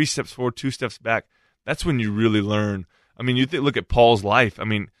 the 3 steps forward, 2 steps back, that's when you really learn. I mean, look at Paul's life. I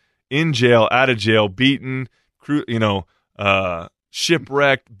mean, in jail, out of jail, beaten,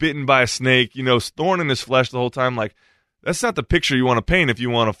 shipwrecked, bitten by a snake, thorn in his flesh the whole time. Like, that's not the picture you want to paint if you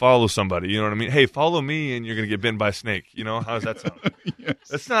want to follow somebody. You know what I mean? Hey, follow me and you're going to get bitten by a snake. How does that sound? Yes.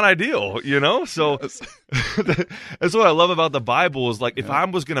 That's not ideal, So Yes. that's what I love about the Bible is, like, if I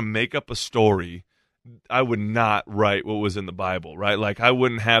was going to make up a story, I would not write what was in the Bible, right? Like, I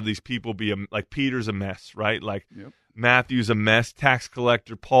wouldn't have these people be like Peter's a mess, right? Like, Matthew's a mess, tax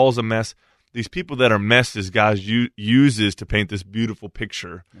collector, Paul's a mess. These people that are messes, God uses to paint this beautiful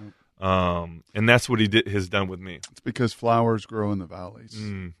picture. And that's what he has done with me. It's because flowers grow in the valleys,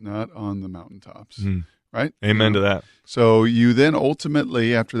 not on the mountaintops, right? Amen to that. So you then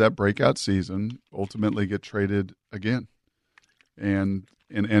ultimately, after that breakout season, get traded again and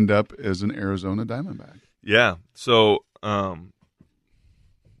end up as an Arizona Diamondback. Yeah. So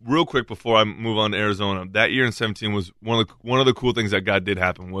real quick before I move on to Arizona, that year in 2017 was one of the cool things that God did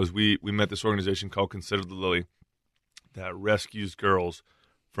happen was we met this organization called Consider the Lily that rescues girls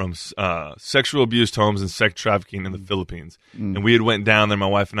from sexual abused homes and sex trafficking in the Philippines. And we had went down there, my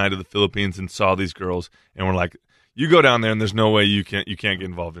wife and I, to the Philippines and saw these girls, and we're like, you go down there and there's no way you can't get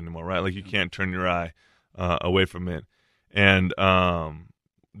involved anymore, right? Like, you can't turn your eye away from it. And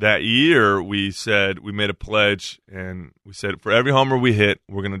that year we made a pledge, and we said, for every homer we hit,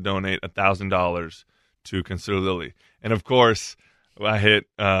 we're going to donate $1,000 to Consider Lily. And of course, I hit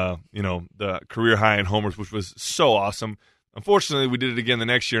the career high in homers, which was so awesome. Unfortunately, we did it again the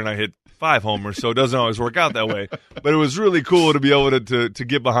next year, and I hit 5 homers, so it doesn't always work out that way. But it was really cool to be able to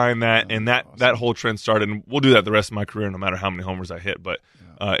get behind that, and that whole trend started. And we'll do that the rest of my career, no matter how many homers I hit. But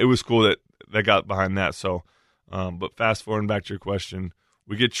it was cool that got behind that. So, but fast forwarding back to your question,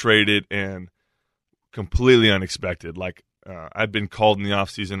 we get traded, and completely unexpected. Like, I'd been called in the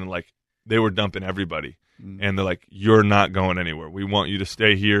offseason, and like, they were dumping everybody. And they're like, you're not going anywhere. We want you to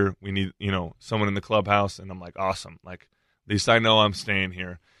stay here. We need, someone in the clubhouse. And I'm like, awesome. Like, at least I know I'm staying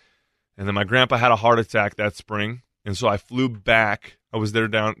here. And then my grandpa had a heart attack that spring, and so I flew back. I was there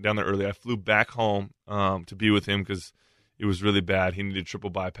down there early. I flew back home to be with him because it was really bad. He needed triple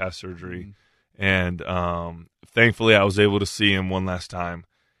bypass surgery. And thankfully, I was able to see him one last time.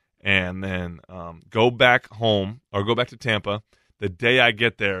 And then go back home, or go back to Tampa. The day I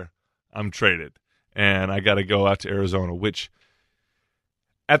get there, I'm traded. And I got to go out to Arizona, which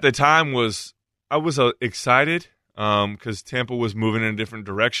at the time I was excited. Because Tampa was moving in a different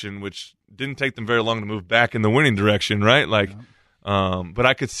direction, which didn't take them very long to move back in the winning direction, right? Like, but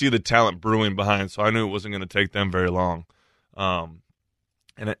I could see the talent brewing behind, so I knew it wasn't going to take them very long.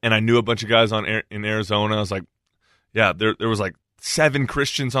 And I knew a bunch of guys in Arizona. I was like, yeah, there was like 7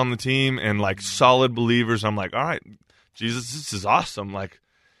 Christians on the team and like solid believers. I'm like, all right, Jesus, this is awesome. Like,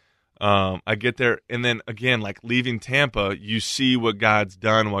 I get there, and then again, like, leaving Tampa, you see what God's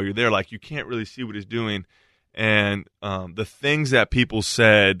done while you're there. Like, you can't really see what He's doing. And the things that people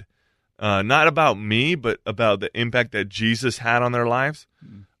said, not about me, but about the impact that Jesus had on their lives,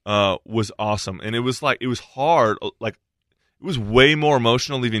 was awesome. And it was hard. Like, it was way more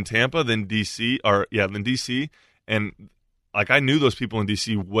emotional leaving Tampa than DC. And like, I knew those people in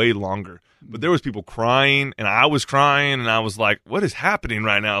DC way longer, but there was people crying, and I was crying, and I was like, what is happening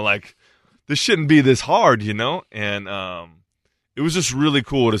right now? Like, this shouldn't be this hard, And it was just really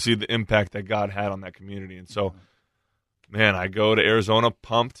cool to see the impact that God had on that community. And so, man, I go to Arizona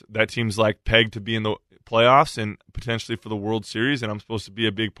pumped. That team's like pegged to be in the playoffs and potentially for the World Series, and I'm supposed to be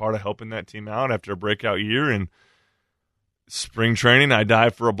a big part of helping that team out after a breakout year. And spring training, I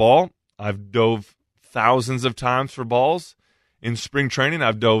dive for a ball. I've dove thousands of times for balls. In spring training,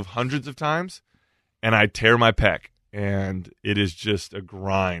 I've dove hundreds of times, and I tear my pec. And it is just a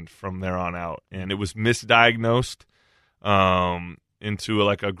grind from there on out. And it was misdiagnosed into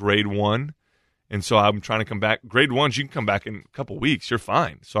like a grade 1, And so I'm trying to come back. Grade 1s, you can come back in a couple weeks. You're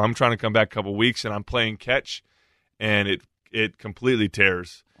fine. So I'm trying to come back a couple weeks, and I'm playing catch, and it completely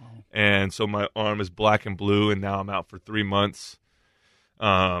tears. Wow. And so my arm is black and blue, and now I'm out for 3 months.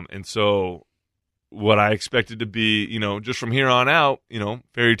 And so what I expected to be, just from here on out,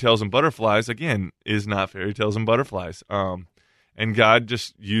 fairy tales and butterflies, again, is not fairy tales and butterflies. And God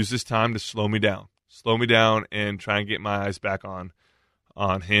just used this time to slow me down and try and get my eyes back on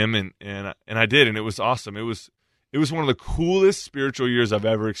him. And I did. And it was awesome. It was one of the coolest spiritual years I've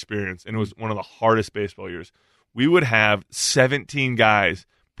ever experienced. And it was one of the hardest baseball years. We would have 17 guys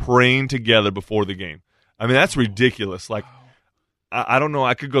praying together before the game. I mean, that's ridiculous. Like, I don't know.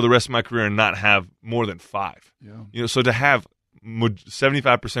 I could go the rest of my career and not have more than 5. Yeah. So to have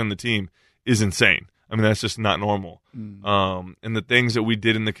 75% of the team is insane. I mean, that's just not normal. And the things that we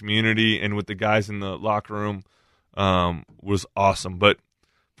did in the community and with the guys in the locker room was awesome. But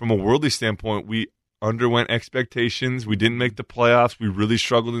from a worldly standpoint, we underwent expectations. We didn't make the playoffs. We really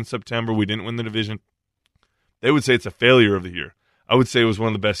struggled in September. We didn't win the division. They would say it's a failure of the year. I would say it was one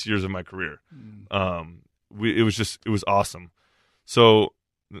of the best years of my career. It was awesome. So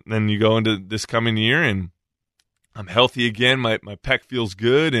then you go into this coming year, and I'm healthy again. My pec feels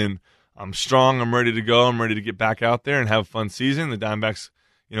good, and I'm strong. I'm ready to go. I'm ready to get back out there and have a fun season. The Diamondbacks,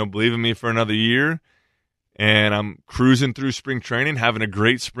 believe in me for another year. And I'm cruising through spring training, having a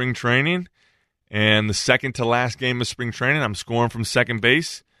great spring training. And the second to last game of spring training, I'm scoring from second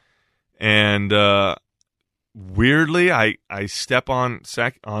base. And weirdly, I step on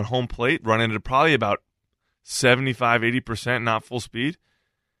home plate, run into probably about 75-80%, not full speed,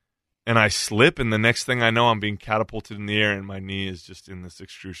 and I slip, and the next thing I know, I'm being catapulted in the air, and my knee is just in this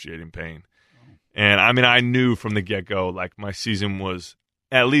excruciating pain. And I mean, I knew from the get-go, like, my season was,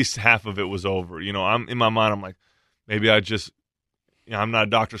 at least half of it was over. I'm in my mind, I'm like, maybe I just, I'm not a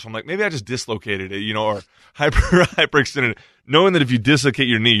doctor, so I'm like, maybe I just dislocated it, or hyperextended it, knowing that if you dislocate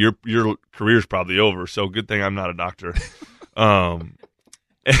your knee, your career's probably over. So good thing I'm not a doctor.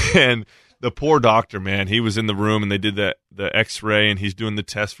 And the poor doctor, man, he was in the room, and they did the X-ray, and he's doing the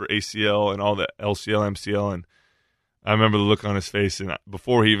test for ACL and all the LCL, MCL, and I remember the look on his face, and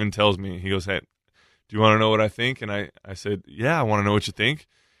before he even tells me, he goes, "Hey, do you want to know what I think?" And I said, "Yeah, I want to know what you think."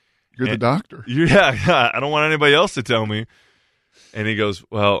 You're the doctor. Yeah, I don't want anybody else to tell me. And he goes,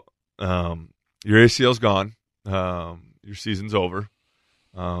 "Well, your ACL's gone, your season's over,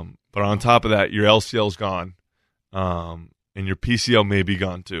 but on top of that, your LCL's gone, and your PCL may be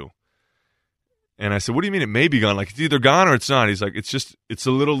gone too." And I said, "What do you mean it may be gone? Like, it's either gone or it's not." He's like, it's a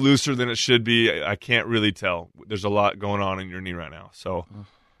little looser than it should be. I can't really tell. There's a lot going on in your knee right now. So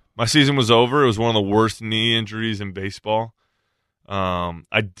my season was over. It was one of the worst knee injuries in baseball.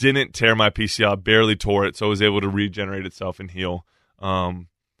 I didn't tear my PCL. I barely tore it, so it was able to regenerate itself and heal.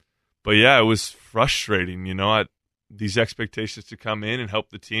 But yeah, it was frustrating. These expectations to come in and help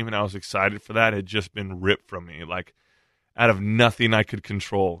the team, and I was excited for that, had just been ripped from me. Like, out of nothing I could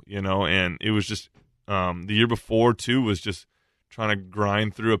control, and it was just the year before, too, was just trying to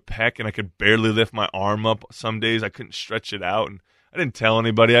grind through a pec, and I could barely lift my arm up some days. I couldn't stretch it out, and I didn't tell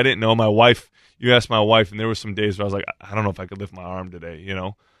anybody. I didn't know. My wife, you asked my wife, and there were some days where I was like, I don't know if I could lift my arm today,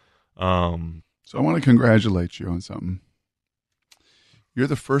 So I want to congratulate you on something. You're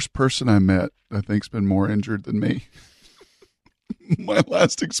the first person I met I think's been more injured than me. My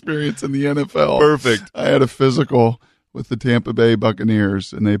last experience in the NFL. Perfect. I had a physical with the Tampa Bay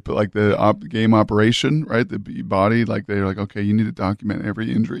Buccaneers, and they put like the game operation, right? The body, like they're like, okay, you need to document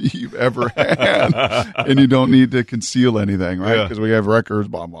every injury you've ever had, and you don't need to conceal anything, right? Because we have records,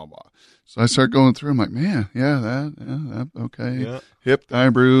 blah blah blah. So I start going through. I'm like, man, that okay. Yeah. Hip, thigh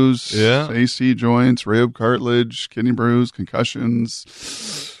bruise, AC joints, rib, cartilage, kidney bruise,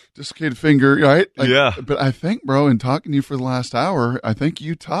 concussions. Dislocated finger, right? But I think, bro, in talking to you for the last hour, I think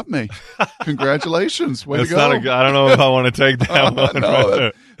you topped me. Congratulations. Way to go. I don't know if I want to take that one.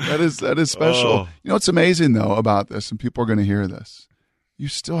 No, that is special. Oh. What's amazing, though, about this, and people are going to hear this, you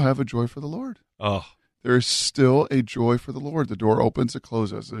still have a joy for the Lord. Oh. There is still a joy for the Lord. The door opens, it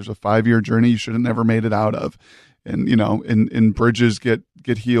closes. There's a 5-year journey you should have never made it out of. And, and bridges get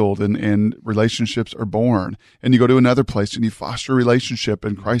healed and relationships are born. And you go to another place and you foster a relationship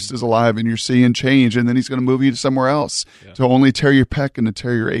and Christ is alive and you're seeing change. And then he's going to move you to somewhere else to only tear your pec and to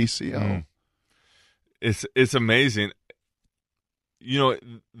tear your ACL. It's amazing. The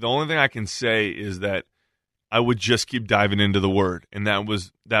only thing I can say is that I would just keep diving into the Word. And that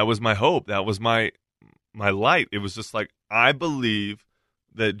was my hope. That was my light. It was just like, I believe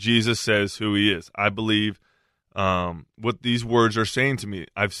that Jesus says who he is. I believe what these words are saying to me.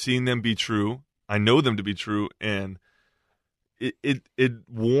 I've seen them be true. I know them to be true. And it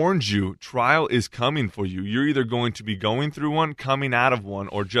warns you trial is coming for you. You're either going to be going through one, coming out of one,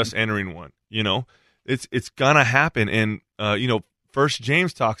 or just entering one. It's gonna happen. And First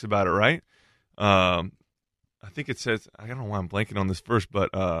James talks about it, right? I think it says, I don't know why I'm blanking on this verse,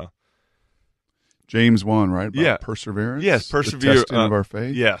 but James 1, right? Yeah. Perseverance. Yes, The persevere. testing of our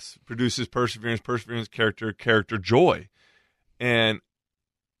faith. Yes, produces perseverance, character, joy. And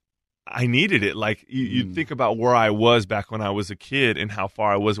I needed it. Like, you think about where I was back when I was a kid and how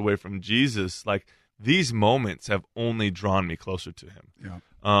far I was away from Jesus. Like, these moments have only drawn me closer to him.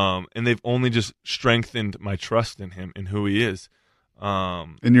 Yeah. And they've only just strengthened my trust in him and who he is.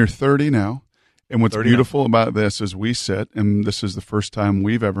 And you're 30 now. And what's 30 beautiful about this is we sit, and this is the first time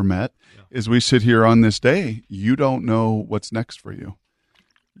we've ever met, is we sit here on this day. You don't know what's next for you.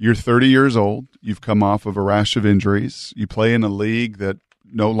 You're 30 years old. You've come off of a rash of injuries. You play in a league that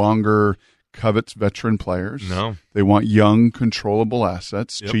no longer covets veteran players. No. They want young, controllable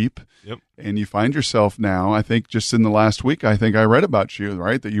assets, cheap. Yep. And you find yourself now, I think just in the last week, I think I read about you,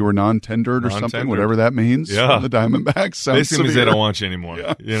 right? That you were non-tendered or something, whatever that means. Yeah. The Diamondbacks. Sounds basically means they don't want you anymore.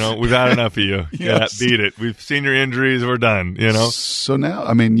 Yeah. We've had enough of you. Yes. Yeah, beat it. We've seen your injuries. We're done, So now,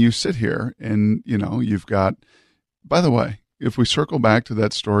 I mean, you sit here and, you've got, by the way, if we circle back to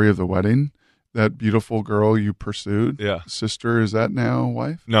that story of the wedding, that beautiful girl you pursued, sister, is that now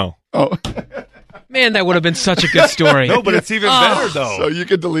wife? No. Oh, Man, that would have been such a good story. No, but it's even better, though. so you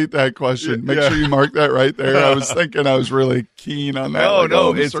could delete that question. Make sure you mark that right there. I was thinking I was really keen on that.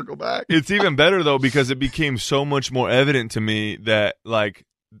 No, circle back. It's even better, though, because it became so much more evident to me that, like,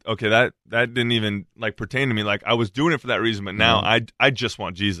 okay, that didn't even, like, pertain to me. Like, I was doing it for that reason, but now I just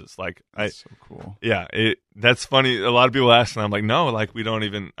want Jesus. Like, That's so cool. Yeah, that's funny. A lot of people ask, and I'm like, no, like, I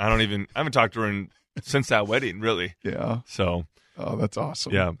haven't talked to her since that wedding, really. Yeah. So. Oh, that's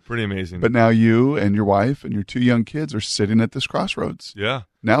awesome. Yeah, pretty amazing. But now you and your wife and your two young kids are sitting at this crossroads. Yeah.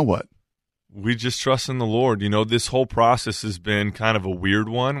 Now what? We just trust in the Lord. This whole process has been kind of a weird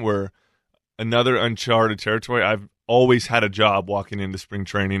one where another uncharted territory. I've always had a job walking into spring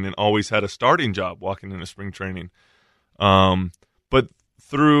training and always had a starting job walking into spring training. But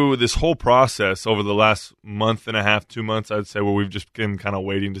through this whole process over the last month and a half, 2 months, I'd say, where we've just been kind of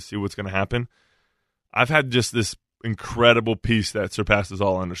waiting to see what's going to happen, I've had just this incredible peace that surpasses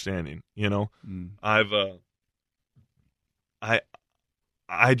all understanding.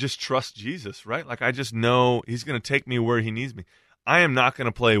 I just trust Jesus, right? Like, I just know he's going to take me where he needs me. I am not going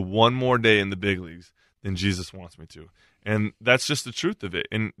to play one more day in the big leagues than Jesus wants me to. And that's just the truth of it.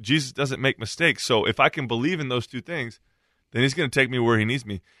 And Jesus doesn't make mistakes. So if I can believe in those two things, then he's going to take me where he needs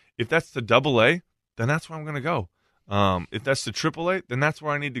me. If that's the AA, then that's where I'm going to go. If that's the AAA, then that's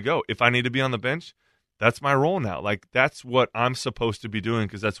where I need to go. If I need to be on the bench, that's my role now. Like, that's what I'm supposed to be doing,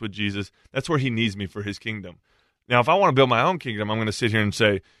 because that's where he needs me for his kingdom. Now, if I want to build my own kingdom, I'm going to sit here and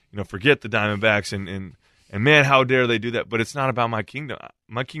say, forget the Diamondbacks and man, how dare they do that? But it's not about my kingdom.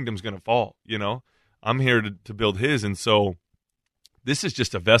 My kingdom's going to fall, I'm here to build his. And so this is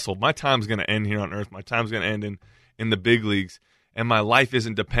just a vessel. My time's going to end here on earth. My time's going to end in the big leagues. And my life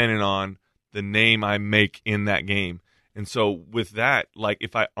isn't dependent on the name I make in that game. And so with that, like,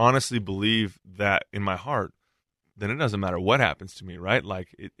 if I honestly believe that in my heart, then it doesn't matter what happens to me, right?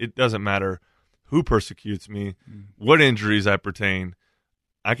 Like, it doesn't matter who persecutes me, what injuries I pertain.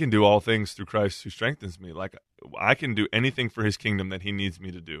 I can do all things through Christ who strengthens me. Like, I can do anything for his kingdom that he needs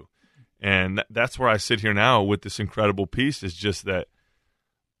me to do. And that's where I sit here now with this incredible peace, is just that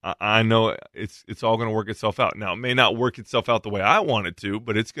I know it's all going to work itself out. Now, it may not work itself out the way I want it to,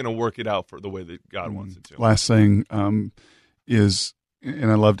 but it's going to work it out for the way that God wants it to. Last thing is,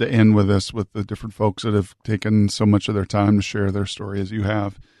 and I love to end with this, with the different folks that have taken so much of their time to share their story as you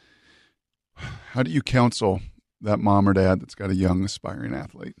have. How do you counsel that mom or dad that's got a young aspiring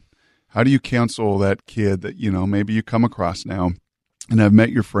athlete? How do you counsel that kid that, maybe you come across now, and I've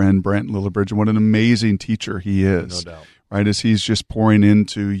met your friend Brent Lillibridge, and what an amazing teacher he is. No doubt. Right, as he's just pouring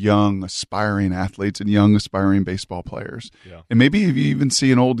into young, aspiring athletes and young, aspiring baseball players. Yeah. And maybe you even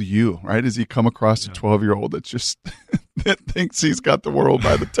see an old you, right, as you come across a 12-year-old that's just that thinks he's got the world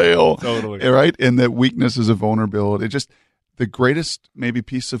by the tail. Totally. Right, and that weakness is a vulnerability. Just the greatest maybe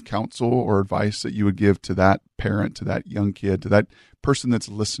piece of counsel or advice that you would give to that parent, to that young kid, to that person that's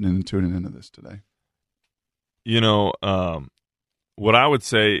listening and tuning into this today. What I would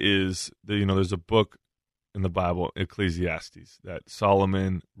say is that, there's a book in the Bible, Ecclesiastes, that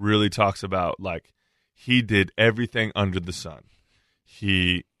Solomon really talks about. Like, he did everything under the sun.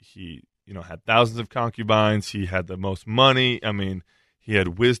 He had thousands of concubines. He had the most money. I mean, he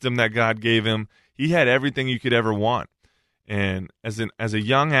had wisdom that God gave him. He had everything you could ever want. And as a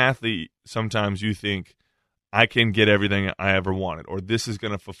young athlete, sometimes you think, I can get everything I ever wanted, or this is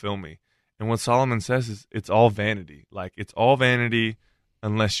going to fulfill me. And what Solomon says is it's all vanity. Like, it's all vanity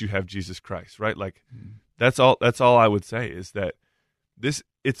unless you have Jesus Christ, right? Like, that's all I would say is that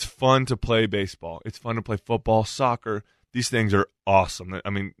it's fun to play baseball. It's fun to play football, soccer. These things are awesome. I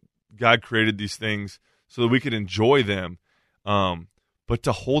mean, God created these things so that we could enjoy them, but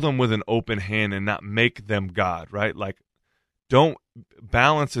to hold them with an open hand and not make them God, right? Like,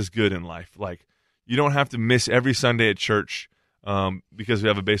 balance is good in life. Like, you don't have to miss every Sunday at church because we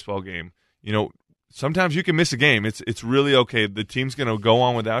have a baseball game. You know, sometimes you can miss a game. It's really okay. The team's going to go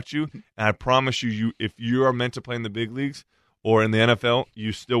on without you, and I promise you, if you are meant to play in the big leagues or in the NFL,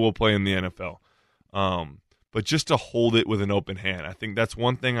 you still will play in the NFL. But just to hold it with an open hand, I think that's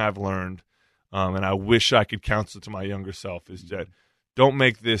one thing I've learned, and I wish I could counsel to my younger self, is that don't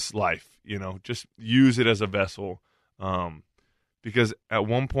make this life, you know, just use it as a vessel, because at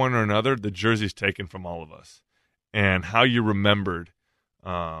one point or another, the jersey's taken from all of us, and how you're remembered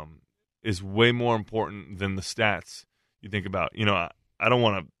is way more important than the stats you think about. You know, I don't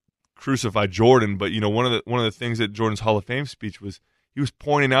want to crucify Jordan, but, you know, one of the things that Jordan's Hall of Fame speech was, he was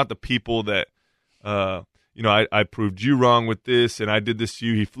pointing out the people that, you know, I proved you wrong with this, and I did this to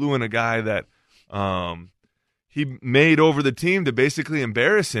you. He flew in a guy that he made over the team to basically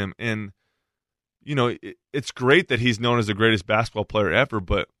embarrass him. And, you know, it's great that he's known as the greatest basketball player ever,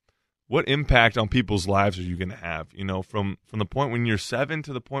 but what impact on people's lives are you going to have, you know, from the point when you're 7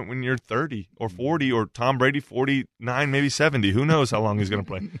 to the point when you're 30 or 40, or Tom Brady 49, maybe 70. Who knows how long he's going to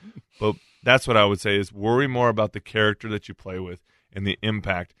play. But that's what I would say is worry more about the character that you play with and the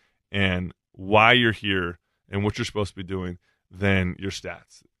impact and why you're here and what you're supposed to be doing than your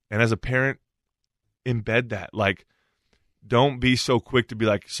stats. And as a parent, embed that. Like, don't be so quick to be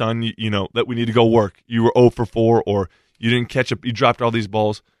like, son, you know, that we need to go work. You were 0 for 4, or you didn't catch up. You dropped all these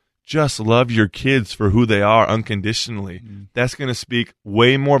balls. Just love your kids for who they are unconditionally. That's going to speak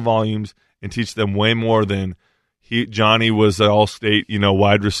way more volumes and teach them way more than Johnny was an all-state, you know,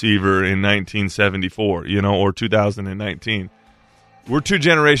 wide receiver in 1974, you know, or 2019. We're 2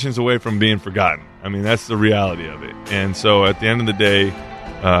 generations away from being forgotten. I mean, that's the reality of it. And so at the end of the day,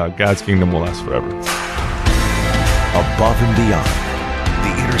 God's kingdom will last forever. Above and Beyond, the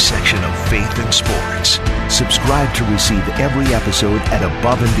intersection of faith and sports. Subscribe to receive every episode at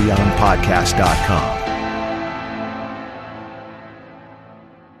aboveandbeyondpodcast.com.